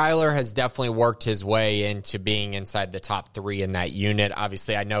mean, Kyler has definitely worked his way into being inside the top 3 in that unit.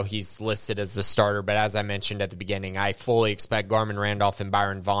 Obviously, I know he's listed as the starter, but as I mentioned at the beginning, I fully expect Garmin Randolph and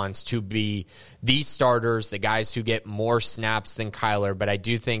Byron Vaughns to be the starters, the guys who get more snaps than Kyler. But I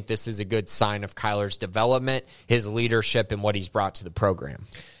do think this is a good sign of Kyler's development, his leadership, and what he's brought to the program.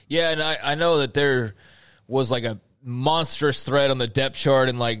 Yeah, and I know that there was like a monstrous thread on the depth chart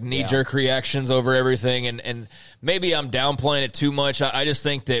and like knee-jerk reactions over everything, and maybe I'm downplaying it too much. I just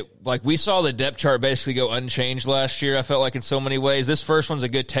think that like we saw the depth chart basically go unchanged last year, I felt like in so many ways. This first one's a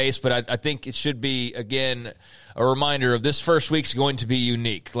good taste, but I think it should be, again, a reminder of this first week's going to be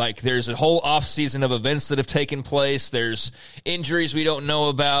unique. Like there's a whole offseason of events that have taken place. There's injuries we don't know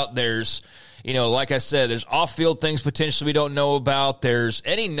about. There's, you know, like I said, there's off-field things potentially we don't know about. There's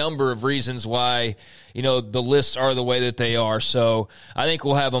any number of reasons why, you know, the lists are the way that they are. So I think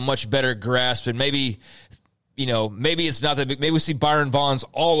we'll have a much better grasp, and maybe, you know, maybe it's not that big. Maybe we see Byron Vaughns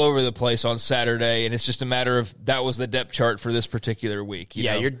all over the place on Saturday, and it's just a matter of that was the depth chart for this particular week. You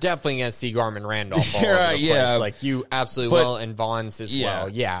know? You're definitely going to see Garmin Randolph all over the place. Yeah. Like you absolutely will, and Vaughns as well.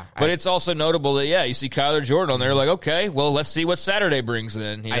 Yeah. But it's also notable that, you see Kyler Jordan on there, like, okay, well, let's see what Saturday brings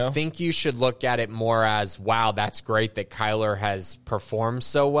then. You know? I think you should look at it more as, wow, that's great that Kyler has performed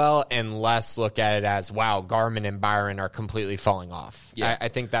so well, and less look at it as, wow, Garmin and Byron are completely falling off. Yeah. I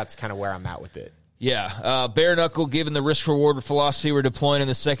think that's kind of where I'm at with it. Yeah, bare knuckle, given the risk-reward philosophy we're deploying in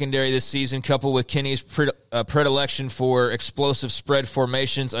the secondary this season, coupled with Kenny's predilection for explosive spread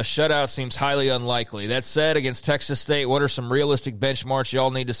formations, a shutout seems highly unlikely. That said, against Texas State, what are some realistic benchmarks y'all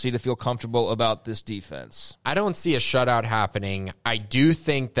need to see to feel comfortable about this defense? I don't see a shutout happening. I do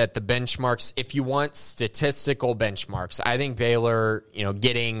think that the benchmarks, if you want statistical benchmarks, I think Baylor,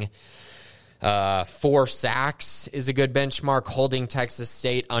 getting 4 sacks is a good benchmark. Holding Texas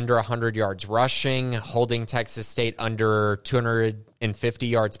State under 100 yards rushing, holding Texas State under 250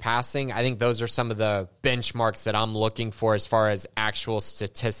 yards passing. I think those are some of the benchmarks that I'm looking for as far as actual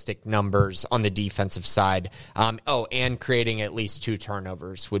statistic numbers on the defensive side. And creating at least 2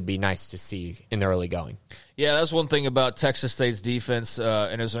 turnovers would be nice to see in the early going. Yeah, that's one thing about Texas State's defense,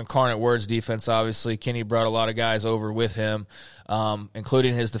 and it was an incarnate words defense, obviously. Kenny brought a lot of guys over with him,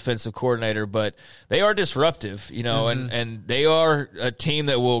 including his defensive coordinator, but they are disruptive, and they are a team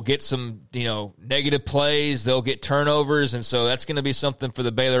that will get some, negative plays. They'll get turnovers, and so that's going to be something for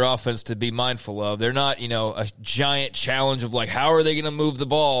the Baylor offense to be mindful of. They're not, a giant challenge of, like, how are they going to move the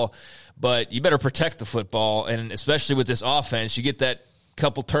ball? But you better protect the football, and especially with this offense, you get that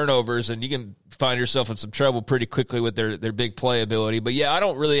couple turnovers, and you can find yourself in some trouble pretty quickly with their big play ability. But, I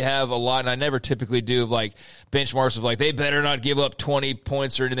don't really have a lot, and I never typically do, like, benchmarks of, like, they better not give up 20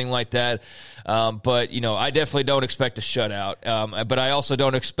 points or anything like that. But, I definitely don't expect a shutout. But I also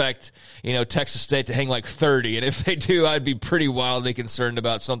don't expect, Texas State to hang, like, 30. And if they do, I'd be pretty wildly concerned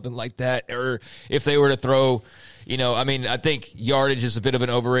about something like that. Or if they were to throw, I think yardage is a bit of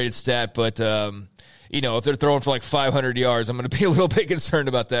an overrated stat, but if they're throwing for like 500 yards, I'm going to be a little bit concerned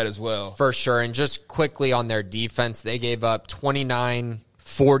about that as well. For sure. And just quickly on their defense, they gave up 29,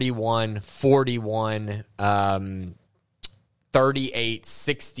 41, 41, 38,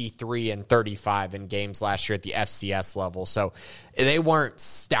 63, and 35 in games last year at the FCS level. So they weren't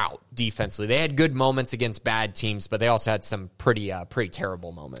stout defensively. They had good moments against bad teams, but they also had some pretty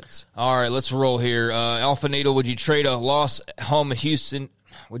terrible moments. All right, let's roll here. Alpha Needle, would you trade a loss at home at Houston?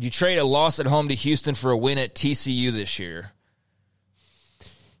 Would you trade a loss at home to Houston for a win at TCU this year?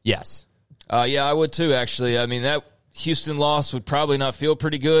 Yes. Yeah, I would too, actually. I mean, that Houston loss would probably not feel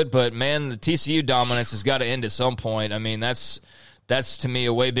pretty good, but, man, the TCU dominance has got to end at some point. I mean, that's to me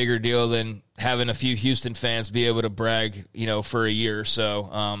a way bigger deal than having a few Houston fans be able to brag, for a year or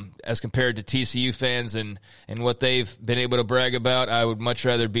so. As compared to TCU fans and what they've been able to brag about, I would much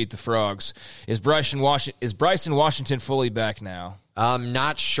rather beat the Frogs. Is Bryson Washington fully back now? I'm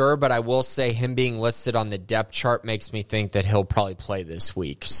not sure, but I will say him being listed on the depth chart makes me think that he'll probably play this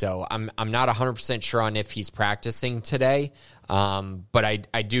week. So I'm not 100% sure on if he's practicing today, but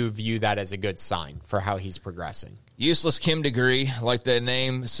I do view that as a good sign for how he's progressing. Useless Kim Degree, like that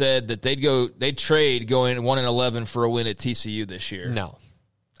name said, that they'd trade going 1-11 for a win at TCU this year. No.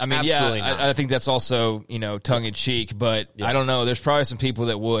 I mean, absolutely not. I think that's also, tongue-in-cheek, but I don't know. There's probably some people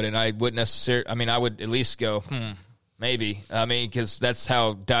that would, and I wouldn't necessarily – I mean, I would at least go, maybe. I mean, because that's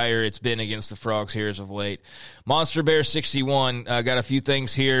how dire it's been against the Frogs here as of late. Monster Bear 61, got a few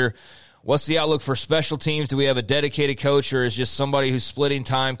things here. What's the outlook for special teams? Do we have a dedicated coach, or is just somebody who's splitting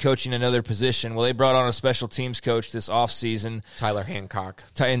time coaching another position? Well, they brought on a special teams coach this offseason. Tyler Hancock.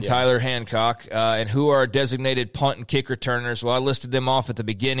 Tyler Hancock. And who are designated punt and kick returners? Well, I listed them off at the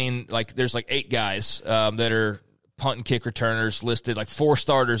beginning. There's 8 guys that are punt and kick returners listed, 4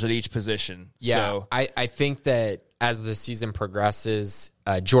 starters at each position. Yeah, so, I think that as the season progresses,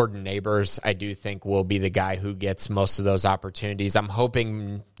 Jordan Neighbors, I do think, will be the guy who gets most of those opportunities. I'm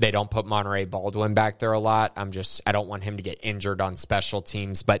hoping they don't put Monterey Baldwin back there a lot. I don't want him to get injured on special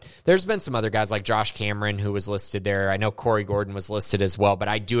teams. But there's been some other guys like Josh Cameron who was listed there. I know Corey Gordon was listed as well, but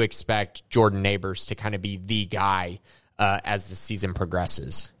I do expect Jordan Neighbors to kind of be the guy as the season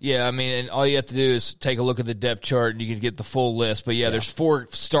progresses. Yeah, and all you have to do is take a look at the depth chart and you can get the full list. But there's 4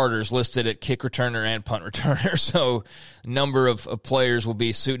 starters listed at kick returner and punt returner. So a number of players will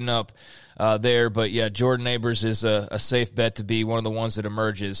be suiting up there. But Jordan Neighbors is a safe bet to be one of the ones that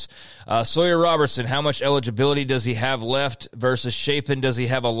emerges. Sawyer Robertson, how much eligibility does he have left versus Chapin? Does he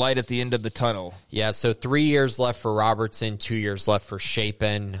have a light at the end of the tunnel? Yeah, so 3 years left for Robertson, 2 years left for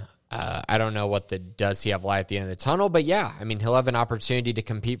Chapin. I don't know what does he have light at the end of the tunnel, but he'll have an opportunity to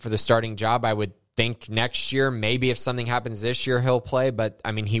compete for the starting job. I would think next year, maybe if something happens this year, he'll play, but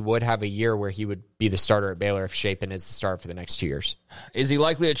he would have a year where he would be the starter at Baylor if Chapin is the starter for the next 2 years. Is he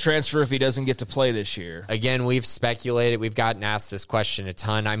likely to transfer if he doesn't get to play this year? Again, we've speculated. We've gotten asked this question a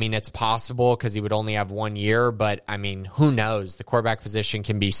ton. It's possible because he would only have 1 year, but who knows? The quarterback position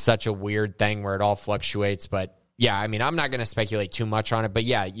can be such a weird thing where it all fluctuates, but yeah, I'm not going to speculate too much on it, but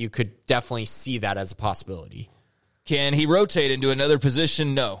you could definitely see that as a possibility. Can he rotate into another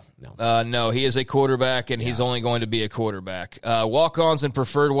position? No. No, he is a quarterback, and he's only going to be a quarterback. Walk-ons and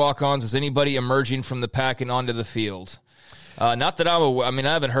preferred walk-ons, is anybody emerging from the pack and onto the field? Not that I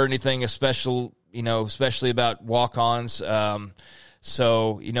haven't heard anything especially about walk-ons.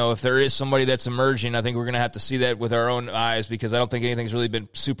 So, if there is somebody that's emerging, I think we're going to have to see that with our own eyes because I don't think anything's really been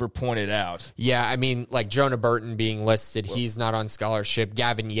super pointed out. Yeah, like Jonah Burton being listed, he's not on scholarship.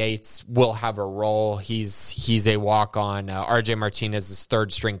 Gavin Yates will have a role. He's a walk-on. RJ Martinez is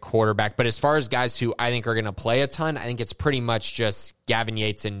third-string quarterback. But as far as guys who I think are going to play a ton, I think it's pretty much just Gavin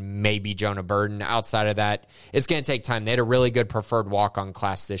Yates and maybe Jonah Burton. Outside of that, it's going to take time. They had a really good preferred walk-on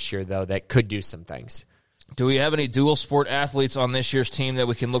class this year, though, that could do some things. Do we have any dual sport athletes on this year's team that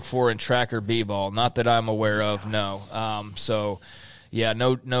we can look for in track or b-ball? Not that I'm aware of, no.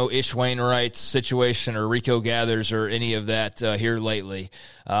 No Ish Wainwright situation or Rico Gathers or any of that here lately.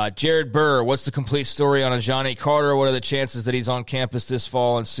 Jared Burr, what's the complete story on Ajani Carter? What are the chances that he's on campus this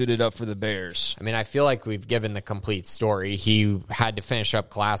fall and suited up for the Bears? I feel like we've given the complete story. He had to finish up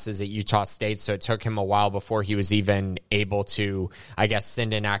classes at Utah State, so it took him a while before he was even able to,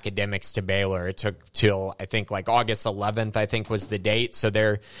 send in academics to Baylor. It took till, August 11th, was the date. So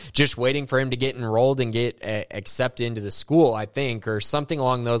they're just waiting for him to get enrolled and get accepted into the school, or something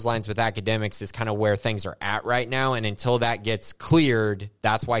along those lines with academics is kind of where things are at right now. And until that gets cleared,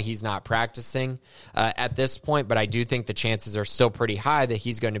 that's why he's not practicing at this point. But I do think the chances are still pretty high that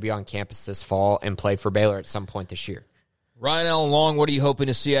he's going to be on campus this fall and play for Baylor at some point this year. Ryan Allen Long, what are you hoping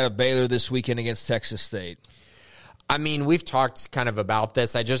to see out of Baylor this weekend against Texas State? We've talked kind of about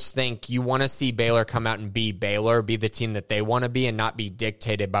this. I just think you want to see Baylor come out and be Baylor, be the team that they want to be and not be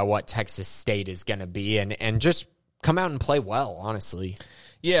dictated by what Texas State is going to be and just come out and play well, honestly.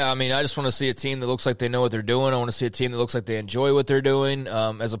 Yeah, I just want to see a team that looks like they know what they're doing. I want to see a team that looks like they enjoy what they're doing,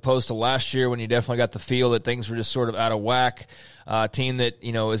 as opposed to last year when you definitely got the feel that things were just sort of out of whack. A team that,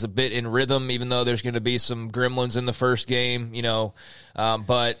 is a bit in rhythm, even though there's going to be some gremlins in the first game,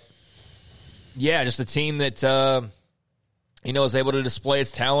 But, just a team that, is able to display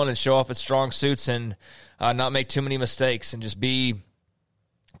its talent and show off its strong suits and not make too many mistakes and just be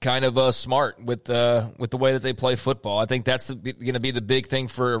kind of smart with the way that they play football. I think that's going to be the big thing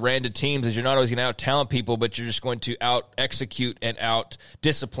for random teams is you're not always going to out-talent people, but you're just going to out-execute and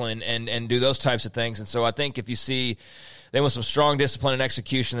out-discipline and do those types of things. And so I think if you see them with some strong discipline and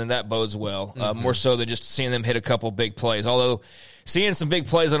execution, then that bodes well, more so than just seeing them hit a couple big plays. Although seeing some big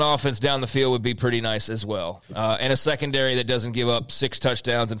plays on offense down the field would be pretty nice as well. And a secondary that doesn't give up 6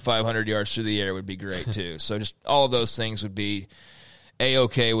 touchdowns and 500 yards through the air would be great too. So just all of those things would be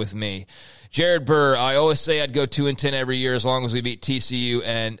A-okay with me. Jared Burr, I always say I'd go 2-10 every year as long as we beat TCU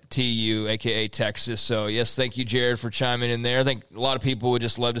and TU, a.k.a. Texas. So, yes, thank you, Jared, for chiming in there. I think a lot of people would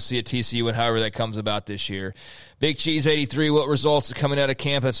just love to see a TCU and however that comes about this year. Big Cheese 83, what results coming out of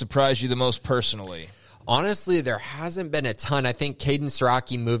camp have surprised you the most personally? Honestly, there hasn't been a ton. I think Caden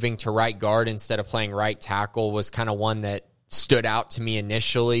Siraki moving to right guard instead of playing right tackle was kind of one that stood out to me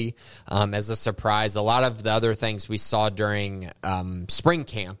initially as a surprise. A lot of the other things we saw during spring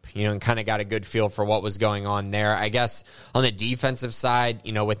camp, and kind of got a good feel for what was going on there. I guess on the defensive side,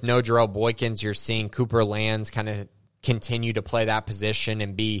 with no Jarrell Boykins, you're seeing Cooper Lands kind of continue to play that position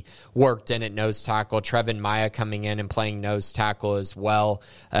and be worked in at nose tackle. Trevin Maya coming in and playing nose tackle as well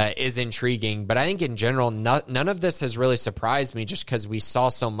is intriguing. But I think in general, none of this has really surprised me just because we saw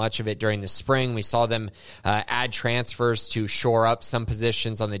so much of it during the spring. We saw them add transfers to shore up some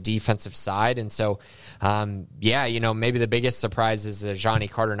positions on the defensive side. And so, maybe the biggest surprise is Johnny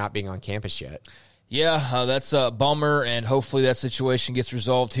Carter not being on campus yet. Yeah, that's a bummer, and hopefully that situation gets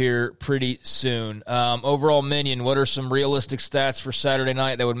resolved here pretty soon. Overall, Minion, what are some realistic stats for Saturday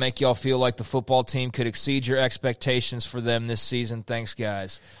night that would make y'all feel like the football team could exceed your expectations for them this season? Thanks,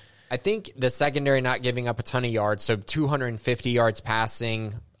 guys. I think the secondary not giving up a ton of yards, so 250 yards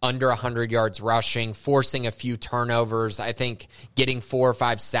passing, under 100 yards rushing, forcing a few turnovers. I think getting 4 or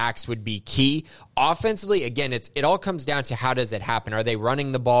 5 sacks would be key. Offensively, again, it all comes down to how does it happen? Are they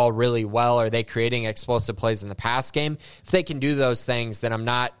running the ball really well? Are they creating explosive plays in the pass game? If they can do those things, then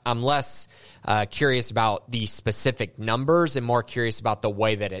I'm less curious about the specific numbers and more curious about the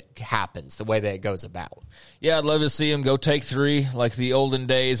way that it happens, the way that it goes about. Yeah, I'd love to see them go take 3 like the olden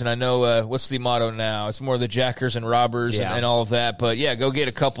days. And I know, what's the motto now? It's more the jackers and robbers and all of that. But, yeah, go get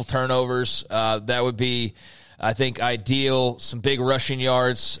a couple turnovers. That would be, I think, ideal. Some big rushing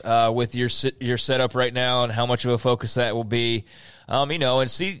yards with your setup right now and how much of a focus that will be. And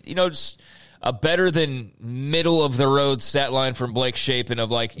see, just a better than middle of the road stat line from Blake Shapen of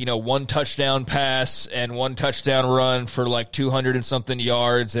 1 touchdown pass and 1 touchdown run for 200 and something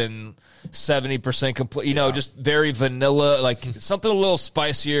yards and 70% complete, just very vanilla, something a little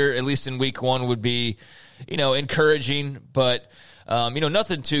spicier, at least in week 1 would be, encouraging, but,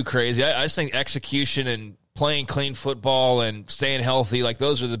 nothing too crazy. I just think execution and playing clean football and staying healthy,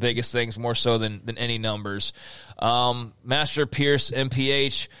 those are the biggest things more so than any numbers. Master Pierce,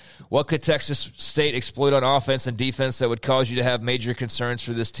 MPH, what could Texas State exploit on offense and defense that would cause you to have major concerns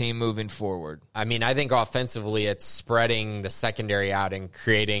for this team moving forward? I mean, I think offensively it's spreading the secondary out and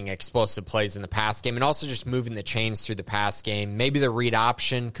creating explosive plays in the pass game and also just moving the chains through the pass game. Maybe the read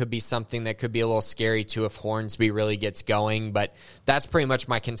option could be something that could be a little scary too if Hornsby really gets going, but that's pretty much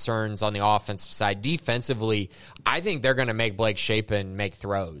my concerns on the offensive side. Defensively, I think they're going to make Blake Shapen make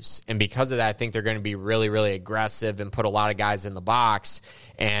throws, and because of that, I think they're going to be really, really aggressive and put a lot of guys in the box.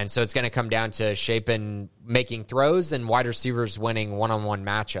 And so it's going to come down to Shapen making throws and wide receivers winning one-on-one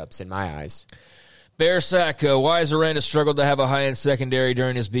matchups in my eyes. Bear Sack, why has Aranda struggled to have a high-end secondary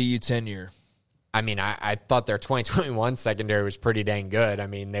during his BU tenure? I mean, I thought their 2021 secondary was pretty dang good. I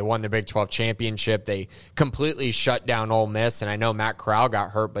mean, they won the Big 12 championship. They completely shut down Ole Miss, and I know Matt Corral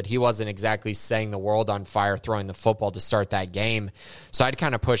got hurt, but he wasn't exactly setting the world on fire throwing the football to start that game. So I'd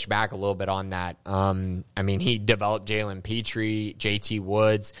kind of push back a little bit on that. I mean, he developed Jalen Petrie, JT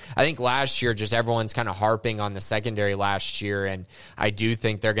Woods. I think last year, just everyone's kind of harping on the secondary last year, and I do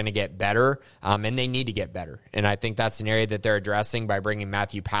think they're going to get better, and they need to get better. And I think that's an area that they're addressing by bringing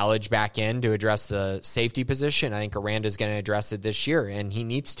Matthew Pallage back in to address the safety position. I think Aranda's going to address it this year, and he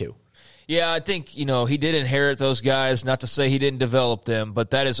needs to. Yeah, I think, he did inherit those guys. Not to say he didn't develop them, but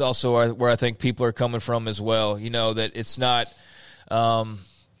that is also where I think people are coming from as well. That it's not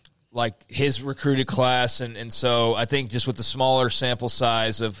like his recruited class. And so I think just with the smaller sample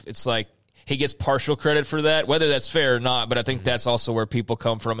size it's like he gets partial credit for that, whether that's fair or not. But I think that's also where people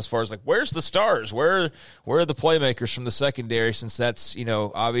come from as far as where's the stars? Where are the playmakers from the secondary, since that's,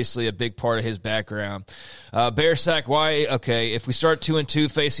 obviously a big part of his background. Bear Sack, why? Okay, if we start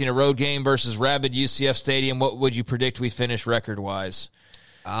 2-2 facing a road game versus rabid UCF Stadium, what would you predict we finish record-wise?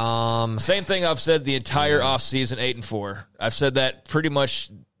 Same thing I've said the entire offseason, 8-4. I've said that pretty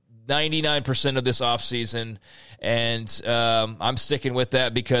much 99% of this offseason, and I'm sticking with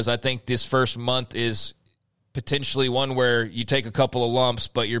that because I think this first month is potentially one where you take a couple of lumps,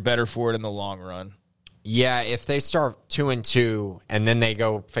 but you're better for it in the long run. Yeah, if they start 2-2 and then they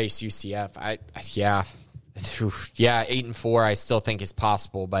go face UCF, 8-4 I still think is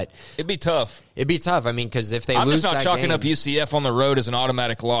possible, but it'd be tough. I mean, because if they I'm lose just not that chalking game, up UCF on the road as an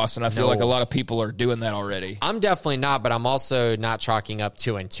automatic loss, and I feel like a lot of people are doing that already. I'm definitely not, but I'm also not chalking up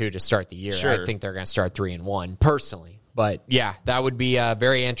 2-2 to start the year. Sure. I think they're going to start 3-1 personally, but yeah, that would be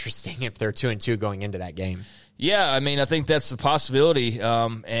very interesting if they're 2-2 going into that game. Yeah, I mean, I think that's a possibility,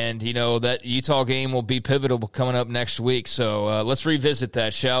 and, that Utah game will be pivotal coming up next week, so let's revisit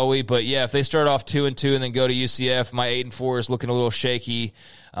that, shall we? But, yeah, if they start off 2-2 and then go to UCF, my 8-4 is looking a little shaky,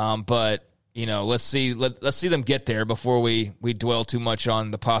 but, let's see them get there before we dwell too much on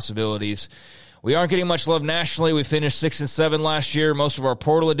the possibilities. We aren't getting much love nationally. We finished 6-7 last year. Most of our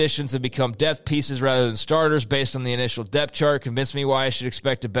portal additions have become depth pieces rather than starters based on the initial depth chart. Convince me why I should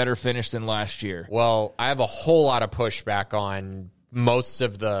expect a better finish than last year. Well, I have a whole lot of pushback on most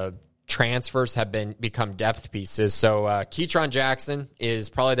of the transfers have become depth pieces. So Keytron Jackson is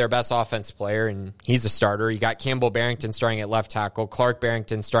probably their best offensive player, and he's a starter. You got Campbell Barrington starting at left tackle, Clark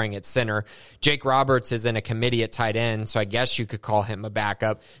Barrington starting at center. Jake Roberts is in a committee at tight end, so I guess you could call him a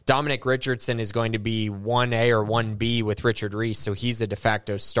backup. Dominic Richardson is going to be 1A or 1B with Richard Reese, so he's a de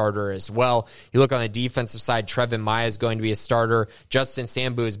facto starter as well. You look on the defensive side, Trevin Maya is going to be a starter. Justin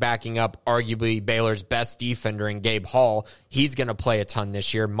Sambu is backing up arguably Baylor's best defender in Gabe Hall. He's going to play a ton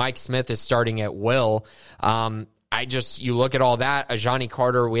this year. Mike Smith is starting at will. You look at all that, Ajani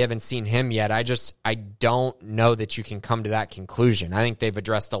Carter, we haven't seen him yet. I don't know that you can come to that conclusion. I think they've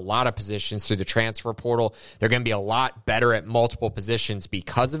addressed a lot of positions through the transfer portal. They're going to be a lot better at multiple positions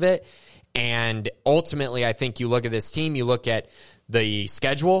because of it. And ultimately, I think you look at this team, you look at the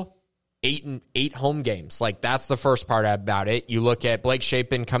schedule, 8 home games. Like, that's the first part about it. You look at Blake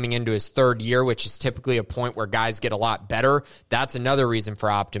Shapen coming into his third year, which is typically a point where guys get a lot better. That's another reason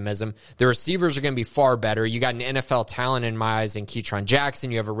for optimism. The receivers are going to be far better. You got an NFL talent in my eyes in Keytron Jackson.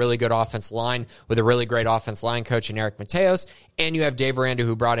 You have a really good offense line with a really great offense line coach in Eric Mateos. And you have Dave Aranda,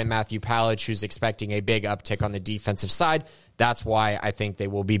 who brought in Matthew Palage, who's expecting a big uptick on the defensive side. That's why I think they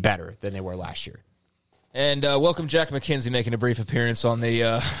will be better than they were last year. And welcome Jack McKenzie making a brief appearance on the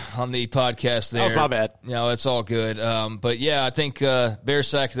podcast there. That was my bad. No, it's all good. But yeah, I think Bear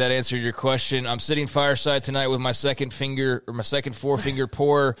Sack, that answered your question. I'm sitting fireside tonight with my second forefinger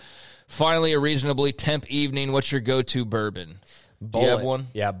pour. Finally, a reasonably temp evening. What's your go-to bourbon? Do you have one?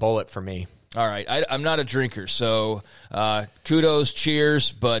 Yeah, Bullet for me. All right. I'm not a drinker, so kudos,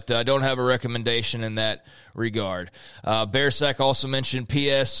 cheers, but I don't have a recommendation in that regard. Bearsack also mentioned,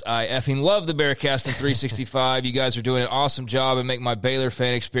 P.S. I effing love the Bearcast in 365. You guys are doing an awesome job and make my Baylor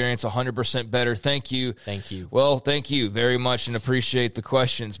fan experience 100% better. Thank you. Thank you. Well, thank you very much and appreciate the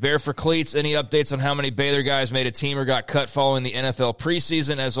questions. Bear for Cleats, any updates on how many Baylor guys made a team or got cut following the NFL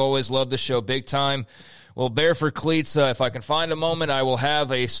preseason? As always, love the show big time. Well, Bear for Cleats, if I can find a moment, I will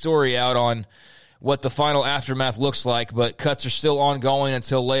have a story out on what the final aftermath looks like, but cuts are still ongoing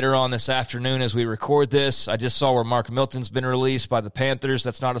until later on this afternoon as we record this. I just saw where Mark Milton's been released by the Panthers.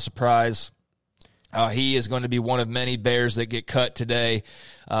 That's not a surprise. He is going to be one of many Bears that get cut today.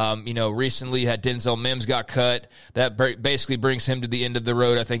 Recently had Denzel Mims got cut. That basically brings him to the end of the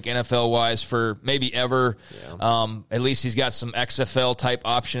road, I think, NFL-wise, for maybe ever. Yeah. At least he's got some XFL-type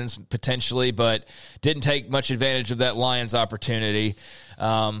options potentially, but didn't take much advantage of that Lions opportunity,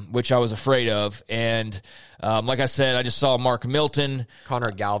 which I was afraid of. And like I said, I just saw Mark Milton.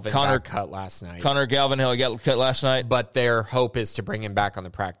 Connor Galvin got cut last night. Connor Galvin got cut last night. But their hope is to bring him back on the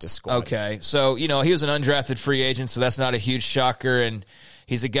practice squad. Okay. So, he was an undrafted free agent, so that's not a huge shocker. And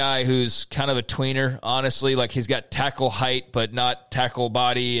he's a guy who's kind of a tweener, honestly. Like, he's got tackle height, but not tackle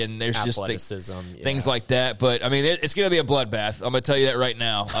body, and there's athleticism, just things like that. But, I mean, it's going to be a bloodbath. I'm going to tell you that right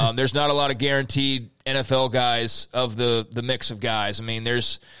now. There's not a lot of guaranteed NFL guys of the mix of guys. I mean,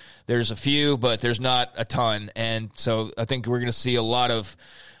 there's a few, but there's not a ton. And so I think we're going to see a lot of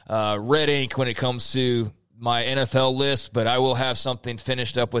red ink when it comes to my NFL list, but I will have something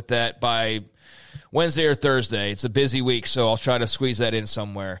finished up with that by Wednesday or Thursday. It's a busy week, so I'll try to squeeze that in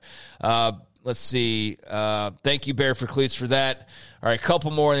somewhere. Let's see. Thank you, Bear for Cleats, for that. All right, a couple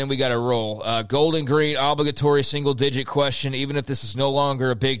more, and then we got to roll. Golden Green, obligatory single-digit question. Even if this is no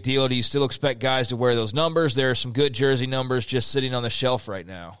longer a big deal, do you still expect guys to wear those numbers? There are some good jersey numbers just sitting on the shelf right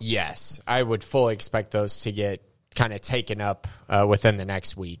now. Yes, I would fully expect those to get kind of taken up within the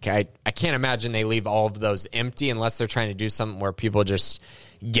next week. I can't imagine they leave all of those empty unless they're trying to do something where people just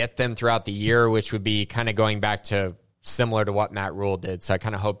get them throughout the year, which would be kind of going back to similar to what Matt Rule did. So I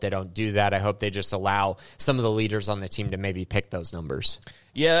kind of hope they don't do that. I hope they just allow some of the leaders on the team to maybe pick those numbers.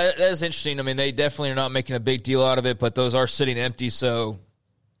 Yeah, that is interesting. I mean, they definitely are not making a big deal out of it, but those are sitting empty, so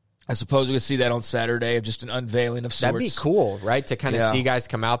I suppose we could see that on Saturday, just an unveiling of sorts. That'd be cool, right? To kind of see guys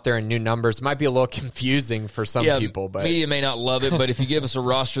come out there in new numbers. It might be a little confusing for some people, but media may not love it. But if you give us a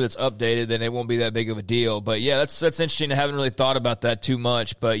roster that's updated, then it won't be that big of a deal. But yeah, that's interesting. I haven't really thought about that too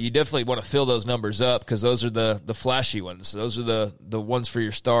much, but you definitely want to fill those numbers up because those are the flashy ones. Those are the ones for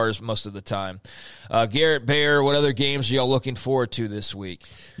your stars most of the time. Garrett Bear, what other games are y'all looking forward to this week?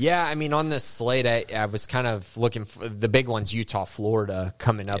 Yeah, I mean, on this slate, I was kind of looking for the big ones, Utah, Florida,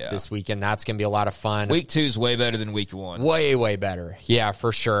 coming up this this weekend. That's going to be a lot of fun. Week 2 is way better than week 1. Way, way better. Yeah,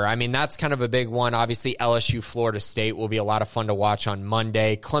 for sure. I mean, that's kind of a big one. Obviously, LSU, Florida State will be a lot of fun to watch on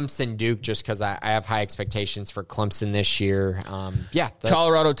Monday. Clemson, Duke, just because I have high expectations for Clemson this year.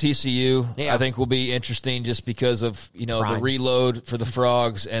 Colorado, TCU, I think will be interesting just because of, the reload for the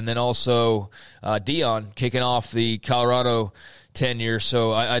Frogs, and then also Dion kicking off the Colorado tenure.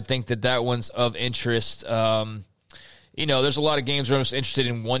 So I think that one's of interest. There's a lot of games where I'm just interested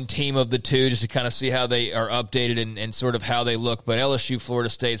in one team of the two just to kind of see how they are updated and sort of how they look. But LSU, Florida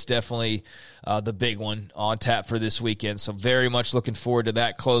State's definitely the big one on tap for this weekend. So very much looking forward to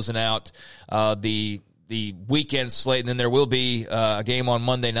that closing out the weekend slate. And then there will be a game on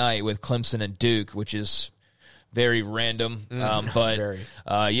Monday night with Clemson and Duke, which is very random.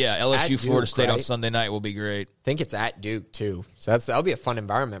 LSU, Duke, Florida State on Sunday night will be great. I think it's at Duke, too. So that'll be a fun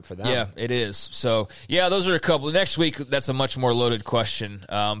environment for them. Yeah, it is. So, those are a couple. Next week, that's a much more loaded question.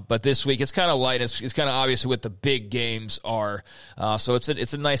 But this week, it's kind of light. It's kind of obvious what the big games are. So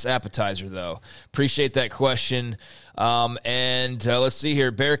it's a nice appetizer, though. Appreciate that question. Let's see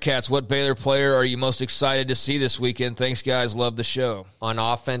here. Bearcats, what Baylor player are you most excited to see this weekend? Thanks, guys. Love the show. On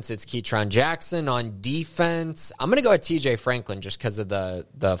offense, it's Keytron Jackson. On defense, I'm going to go with TJ Franklin just because of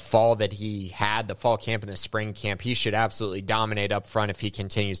the fall that he had, the fall camp and the spring camp. He should absolutely dominate up front if he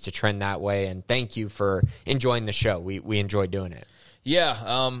continues to trend that way. And thank you for enjoying the show. We enjoy doing it.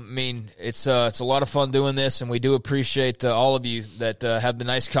 Yeah, it's a lot of fun doing this, and we do appreciate all of you that have the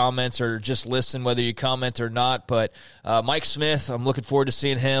nice comments or just listen, whether you comment or not. But Mike Smith, I'm looking forward to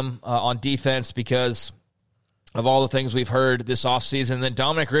seeing him on defense because of all the things we've heard this offseason. And then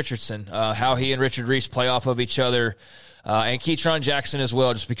Dominic Richardson, how he and Richard Reese play off of each other. And Keytron Jackson as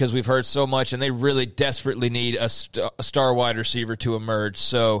well, just because we've heard so much, and they really desperately need a star wide receiver to emerge.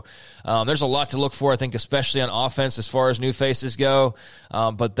 So there's a lot to look for, I think, especially on offense as far as new faces go.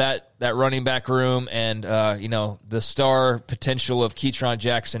 But that running back room and the star potential of Keytron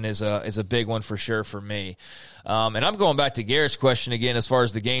Jackson is a big one for sure for me. And I'm going back to Garrett's question again as far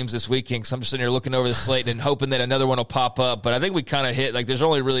as the games this weekend, because I'm just sitting here looking over the slate and hoping that another one will pop up. But I think we kind of hit, there's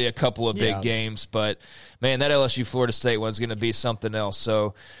only really a couple of big games. But, man, that LSU Florida State one's going to be something else.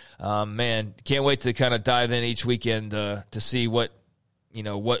 So, can't wait to kind of dive in each weekend to see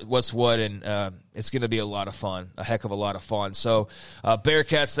what's what, and it's going to be a lot of fun, a heck of a lot of fun. So,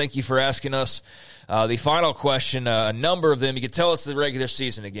 Bearcats, thank you for asking us. The final question, a number of them, you can tell us the regular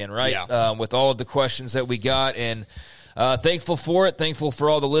season again, right? Yeah. With all of the questions that we got, and thankful for it, thankful for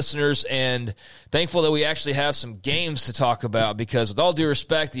all the listeners, and thankful that we actually have some games to talk about, because with all due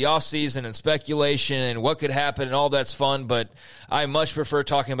respect, the offseason and speculation and what could happen and all that's fun, but I much prefer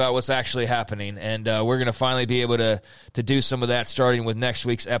talking about what's actually happening, and we're going to finally be able to do some of that starting with next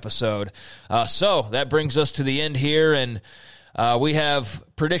week's episode. So that brings us to the end here, and we have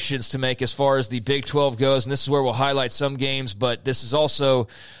predictions to make as far as the Big 12 goes, and this is where we'll highlight some games, but this is also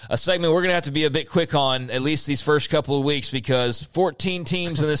a segment we're going to have to be a bit quick on, at least these first couple of weeks, because 14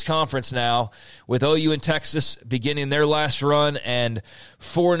 teams in this conference now, with OU and Texas beginning their last run, and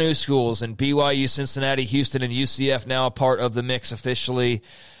 4 new schools, and BYU, Cincinnati, Houston, and UCF now a part of the mix officially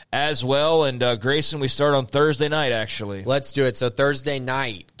as well. And Grayson, we start on Thursday night, actually. Let's do it. So Thursday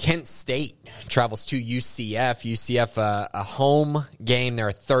night, Kent State travels to UCF. UCF, a home game. They're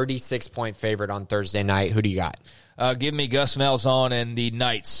a 36-point favorite on Thursday night. Who do you got? Give me Gus Malzahn and the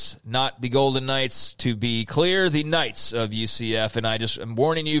Knights, not the Golden Knights, to be clear, the Knights of UCF. And I'm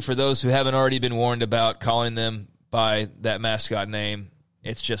warning you, for those who haven't already been warned about calling them by that mascot name,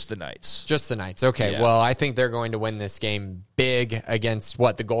 it's just the Knights. Just the Knights. Okay, yeah. Well, I think they're going to win this game big against,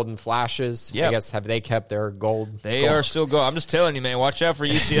 the Golden Flashes? Yep. I guess, have they kept their gold? They are still gold. I'm just telling you, man, watch out for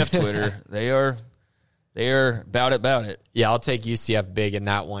UCF Twitter. They are about it. Yeah, I'll take UCF big in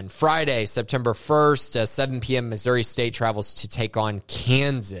that one. Friday, September 1st, 7 p.m., Missouri State travels to take on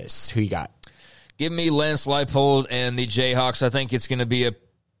Kansas. Who you got? Give me Lance Leipold and the Jayhawks. I think it's going to be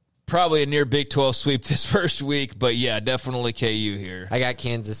probably a near Big 12 sweep this first week, but yeah, definitely KU here. I got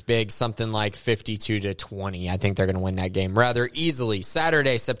Kansas big, something like 52-20. I think they're going to win that game rather easily.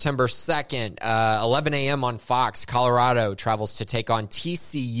 Saturday, September 2nd, 11 a.m. on Fox, Colorado travels to take on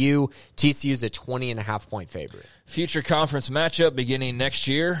TCU. TCU's a 20.5-point favorite. Future conference matchup beginning next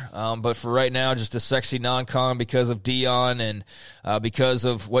year, but for right now, just a sexy non-con because of Dion and because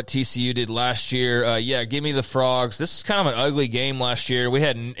of what TCU did last year. Give me the Frogs. This is kind of an ugly game last year.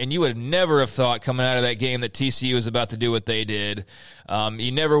 And you would never have thought coming out of that game that TCU was about to do what they did.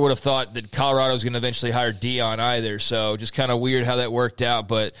 You never would have thought that Colorado was going to eventually hire Dion either. So just kind of weird how that worked out,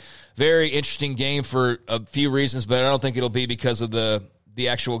 but very interesting game for a few reasons. But I don't think it'll be because of the the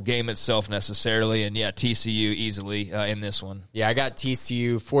actual game itself necessarily. And yeah, TCU easily in this one. Yeah, I got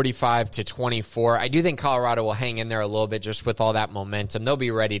TCU 45-24. I do think Colorado will hang in there a little bit just with all that momentum. They'll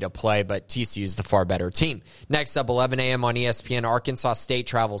be ready to play, but TCU's the far better team. Next up, 11 a.m. on ESPN, Arkansas State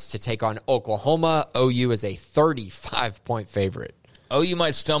travels to take on Oklahoma. OU is a 35-point favorite. OU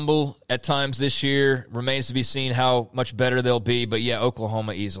might stumble at times this year. Remains to be seen how much better they'll be. But, yeah,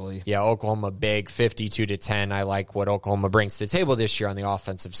 Oklahoma easily. Yeah, Oklahoma big, 52-10. I like what Oklahoma brings to the table this year on the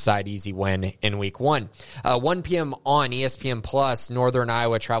offensive side. Easy win in week 1. 1 p.m. on ESPN Plus, Northern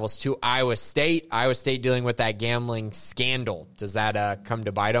Iowa travels to Iowa State. Iowa State dealing with that gambling scandal. Does that come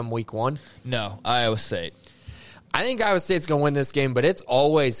to bite them week 1? No, Iowa State. I think Iowa State's going to win this game, but it's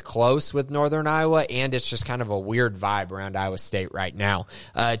always close with Northern Iowa, and it's just kind of a weird vibe around Iowa State right now.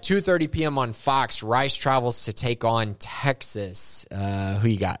 2:30 p.m. on Fox, Rice travels to take on Texas. Who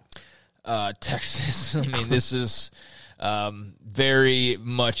you got? Texas. I mean, this is very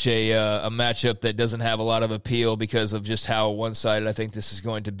much a matchup that doesn't have a lot of appeal because of just how one-sided I think this is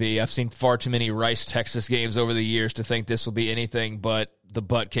going to be. I've seen far too many Rice-Texas games over the years to think this will be anything but the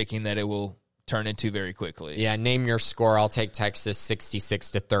butt-kicking that it will turn into very quickly. Yeah, name your score. I'll take Texas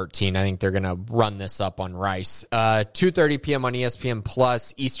 66-13. I think they're going to run this up on Rice. 2:30 p.m. on ESPN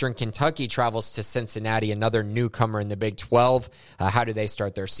Plus, Eastern Kentucky travels to Cincinnati, another newcomer in the Big 12. How do they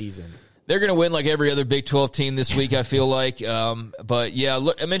start their season? They're going to win like every other Big 12 team this week, I feel like. But, yeah,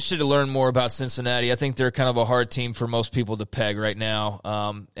 look, I'm interested to learn more about Cincinnati. I think they're kind of a hard team for most people to peg right now.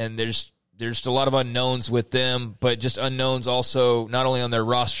 And there's a lot of unknowns with them, but just unknowns also not only on their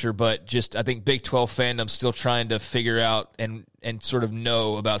roster, but just I think Big 12 fandom still trying to figure out and sort of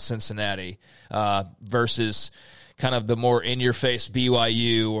know about Cincinnati versus kind of the more in-your-face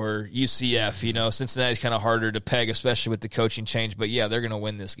BYU or UCF. You know, Cincinnati's kind of harder to peg, especially with the coaching change. But, yeah, they're going to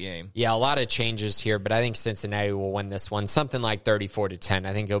win this game. Yeah, a lot of changes here, but I think Cincinnati will win this one. Something like 34-10.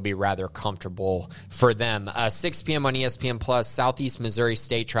 I think it'll be rather comfortable for them. 6 p.m. on ESPN Plus, Southeast Missouri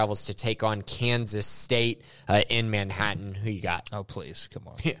State travels to take on Kansas State in Manhattan. Who you got? Oh, please, come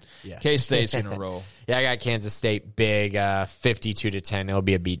on. Yeah. K-State's going to roll. Yeah, I got Kansas State big, 52-10. It'll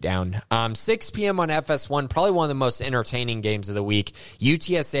be a beatdown. 6 p.m. on FS1, probably one of the most entertaining games of the week.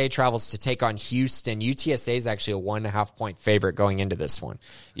 UTSA travels to take on Houston. UTSA is actually a 1.5-point favorite going into this one.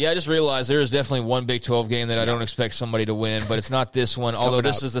 Yeah, I just realized there is definitely one Big 12 game that I don't expect somebody to win, but it's not this one, although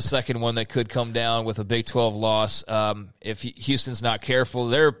this is the second one that could come down with a Big 12 loss. If Houston's not careful,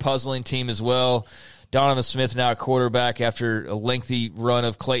 they're a puzzling team as well. Donovan Smith now a quarterback after a lengthy run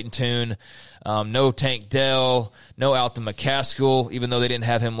of Clayton Tune. No Tank Dell, no Alton McCaskill, even though they didn't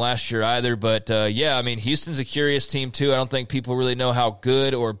have him last year either. But, yeah, I mean, Houston's a curious team, too. I don't think people really know how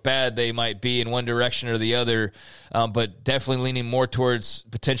good or bad they might be in one direction or the other, but definitely leaning more towards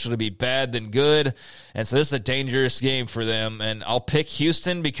potential to be bad than good. And so this is a dangerous game for them. And I'll pick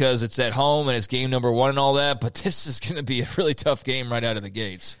Houston because it's at home and it's game number 1 and all that, but this is going to be a really tough game right out of the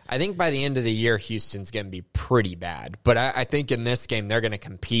gates. I think by the end of the year, Houston's going to be pretty bad. But I think in this game, they're going to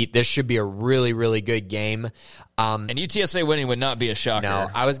compete. This should be a really, really good game. And UTSA winning would not be a shocker. No,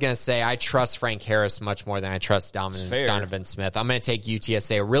 I was going to say I trust Frank Harris much more than I trust Donovan Smith. I'm going to take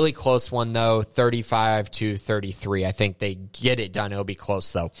UTSA. A really close one, though, 35-33. I think they get it done. It'll be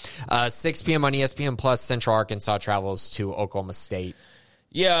close, though. 6 p.m. on ESPN Plus, Central Arkansas travels to Oklahoma State.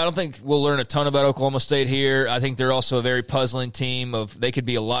 Yeah, I don't think we'll learn a ton about Oklahoma State here. I think they're also a very puzzling team. They could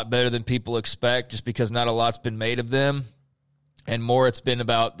be a lot better than people expect just because not a lot's been made of them. And more it's been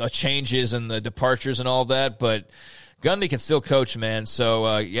about the changes and the departures and all that. But Gundy can still coach, man.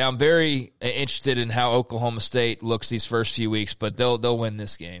 So, yeah, I'm very interested in how Oklahoma State looks these first few weeks, but they'll win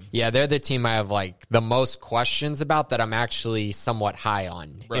this game. Yeah, they're the team I have, like, the most questions about that I'm actually somewhat high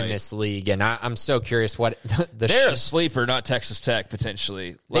on in this league. And I'm so curious what they're a sleeper, not Texas Tech,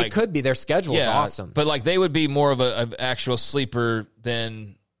 potentially. They could be. Their schedule's awesome. But, like, they would be more of an actual sleeper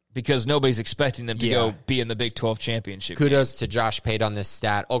than – because nobody's expecting them to go be in the Big 12 championship. Kudos to Josh Pate on this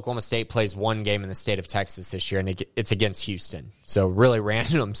stat. Oklahoma State plays one game in the state of Texas this year, and it's against Houston. So really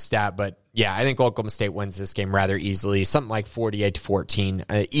random stat, but yeah, I think Oklahoma State wins this game rather easily. Something like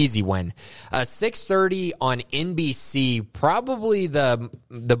 48-14, easy win. 6:30 on NBC, probably the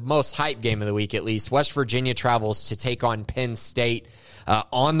most hype game of the week at least. West Virginia travels to take on Penn State.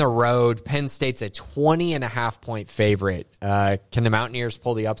 On the road, Penn State's a 20.5-point favorite. Can the Mountaineers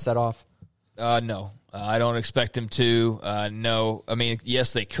pull the upset off? No. I don't expect them to. No. I mean,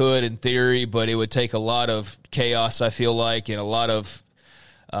 yes, they could in theory, but it would take a lot of chaos, I feel like, and a lot of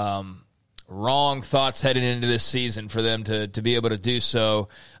wrong thoughts heading into this season for them to be able to do so,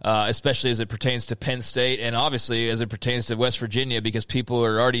 especially as it pertains to Penn State and obviously as it pertains to West Virginia, because people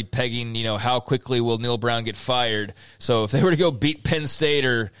are already pegging, how quickly will Neil Brown get fired. So if they were to go beat Penn State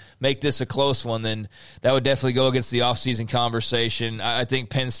or make this a close one, then that would definitely go against the offseason conversation. I think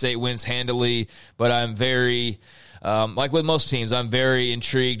Penn State wins handily, but I'm very... like with most teams, I'm very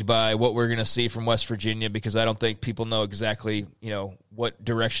intrigued by what we're going to see from West Virginia, because I don't think people know exactly, what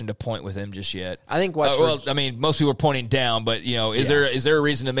direction to point with him just yet. I think most people are pointing down, but, is there a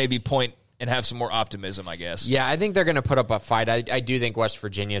reason to maybe point and have some more optimism, I guess? Yeah, I think they're going to put up a fight. I do think West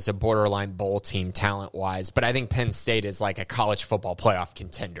Virginia is a borderline bowl team talent-wise, but I think Penn State is like a college football playoff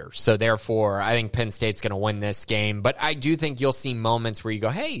contender. So therefore, I think Penn State's going to win this game. But I do think you'll see moments where you go,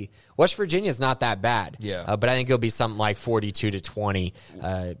 hey, West Virginia's not that bad. Yeah. But I think it'll be something like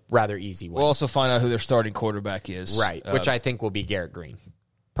 42-20, rather easy win. We'll also find out who their starting quarterback is. Right, which I think will be Garrett Green,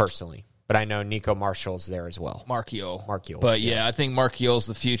 personally. But I know Nico Marshall's there as well. Marchiol. But, yeah, I think Marchiol's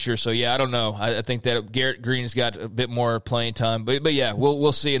the future. So, yeah, I don't know. I think that Garrett Green's got a bit more playing time. But yeah,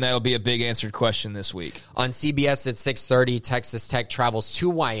 we'll see, and that'll be a big answered question this week. On CBS at 6:30, Texas Tech travels to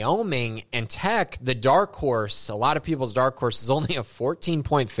Wyoming. And Tech, the dark horse, a lot of people's dark horse, is only a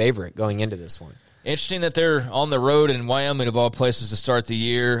 14-point favorite going into this one. Interesting that they're on the road in Wyoming, of all places, to start the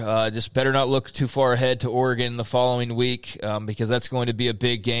year. Just better not look too far ahead to Oregon the following week, because that's going to be a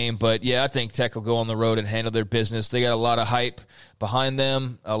big game. But, yeah, I think Tech will go on the road and handle their business. They got a lot of hype behind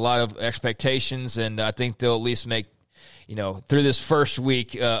them, a lot of expectations, and I think they'll at least make, through this first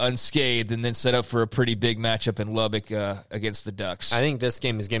week unscathed, and then set up for a pretty big matchup in Lubbock against the Ducks. I think this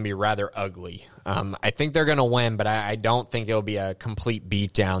game is going to be rather ugly. I think they're going to win, but I don't think it'll be a complete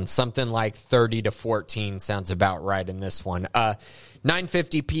beatdown. Something like 30-14 sounds about right in this one.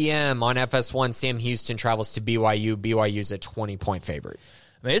 9:50 p.m. on FS1, Sam Houston travels to BYU. BYU's a 20-point favorite.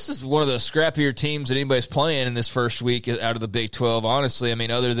 I mean, this is one of the scrappier teams that anybody's playing in this first week out of the Big 12, honestly. I mean,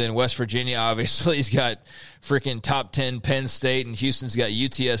 other than West Virginia, obviously, he's got freaking top 10 Penn State, and Houston's got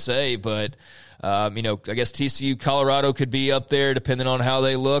UTSA, but, I guess TCU, Colorado could be up there depending on how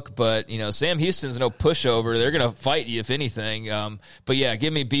they look, but, Sam Houston's no pushover. They're going to fight you, if anything. But, yeah,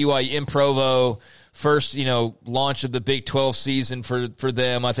 give me BYU in Provo. First, launch of the Big 12 season for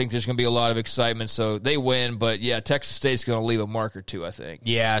them. I think there's going to be a lot of excitement, so they win. But, yeah, Texas State's going to leave a mark or two, I think.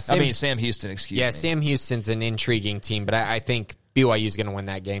 Yeah. Sam Houston, excuse me. Yeah, Sam Houston's an intriguing team, but I think BYU's going to win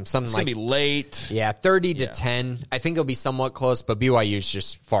that game. It's going to be late. Yeah, 30-10. I think it'll be somewhat close, but BYU's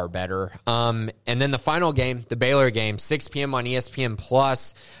just far better. And then the final game, the Baylor game, 6 p.m. on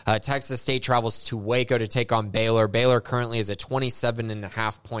ESPN+. Texas State travels to Waco to take on Baylor. Baylor currently is a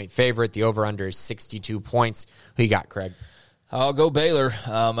 27.5-point favorite. The over-under is 62 points. Who you got, Craig? I'll go Baylor.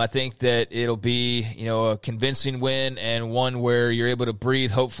 I think that it'll be, a convincing win and one where you're able to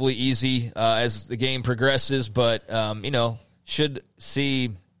breathe, hopefully easy as the game progresses. But, should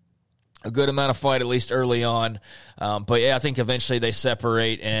see a good amount of fight, at least early on. But, yeah, I think eventually they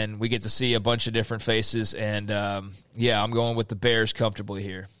separate and we get to see a bunch of different faces. And, I'm going with the Bears comfortably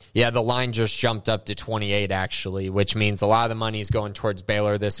here. Yeah, the line just jumped up to 28, actually, which means a lot of the money is going towards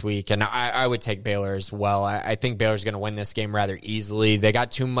Baylor this week, and I would take Baylor as well. I think Baylor's going to win this game rather easily. They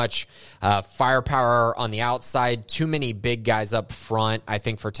got too much firepower on the outside, too many big guys up front, I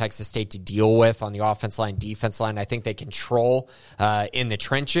think, for Texas State to deal with on the offense line, defense line. I think they control in the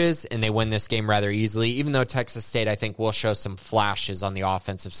trenches, and they win this game rather easily, even though Texas State, I think, will show some flashes on the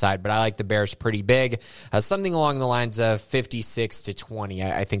offensive side, but I like the Bears pretty big. Something along the lines of 56-20,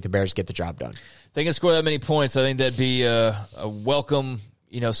 I think the Bears get the job done. They can score that many points. I think that'd be a welcome,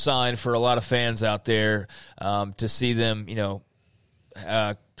 sign for a lot of fans out there to see them,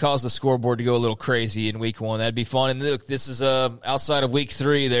 cause the scoreboard to go a little crazy in week one. That'd be fun. And look, this is outside of week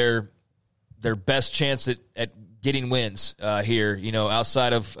 3, their best chance at getting wins here.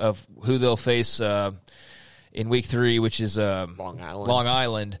 Outside of who they'll face in week 3, which is Long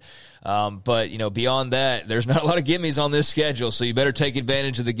Island. But, beyond that, there's not a lot of gimmies on this schedule, so you better take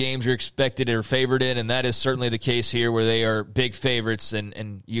advantage of the games you're expected or favored in, and that is certainly the case here where they are big favorites,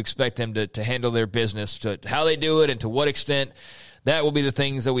 and you expect them to handle their business. To how they do it and to what extent, that will be the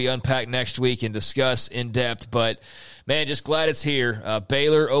things that we unpack next week and discuss in depth. But, man, just glad it's here.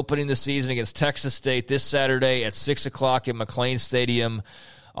 Baylor opening the season against Texas State this Saturday at 6 o'clock at McLean Stadium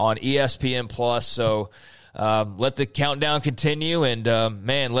on ESPN+. So, let the countdown continue, and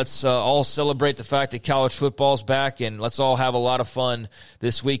let's all celebrate the fact that college football's back, and let's all have a lot of fun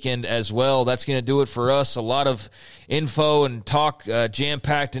this weekend as well. That's going to do it for us. A lot of info and talk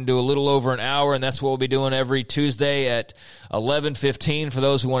jam-packed into a little over an hour, and that's what we'll be doing every Tuesday at 11:15 for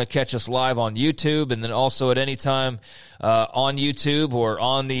those who want to catch us live on YouTube, and then also at any time on YouTube or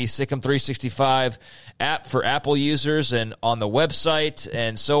on the Sikkim 365 app for Apple users and on the website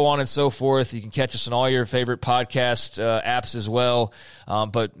and so on and so forth. You can catch us on all your favorite podcast apps as well.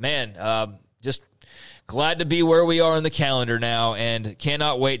 But, man, just glad to be where we are in the calendar now and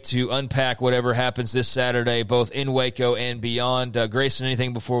cannot wait to unpack whatever happens this Saturday, both in Waco and beyond. Grayson,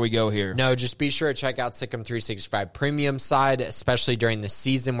 anything before we go here? No, just be sure to check out Sikkim 365 Premium side, especially during the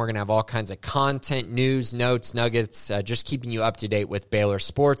season. We're going to have all kinds of content, news, notes, nuggets, just keeping you up to date with Baylor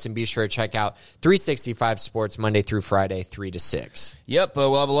sports. And be sure to check out 365 Sports Monday through Friday, 3 to 6. Yep,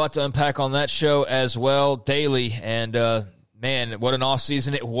 we'll have a lot to unpack on that show as well, daily. And, man, what an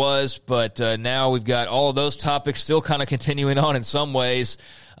offseason it was, but now we've got all of those topics still kind of continuing on in some ways,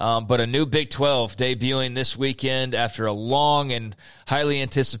 but a new Big 12 debuting this weekend after a long and highly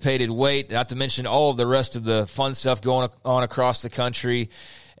anticipated wait, not to mention all of the rest of the fun stuff going on across the country,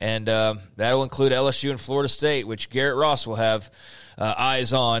 and that will include LSU and Florida State, which Garrett Ross will have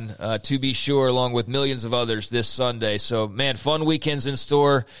eyes on, to be sure, along with millions of others this Sunday. So, man, fun weekends in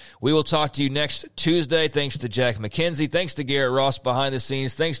store. We will talk to you next Tuesday. Thanks to Jack McKenzie. Thanks to Garrett Ross behind the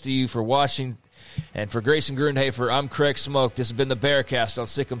scenes. Thanks to you for watching. And for Grayson Grundhoefer, I'm Craig Smoak. This has been the Bearcast on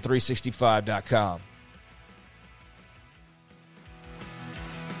Sikkim365.com.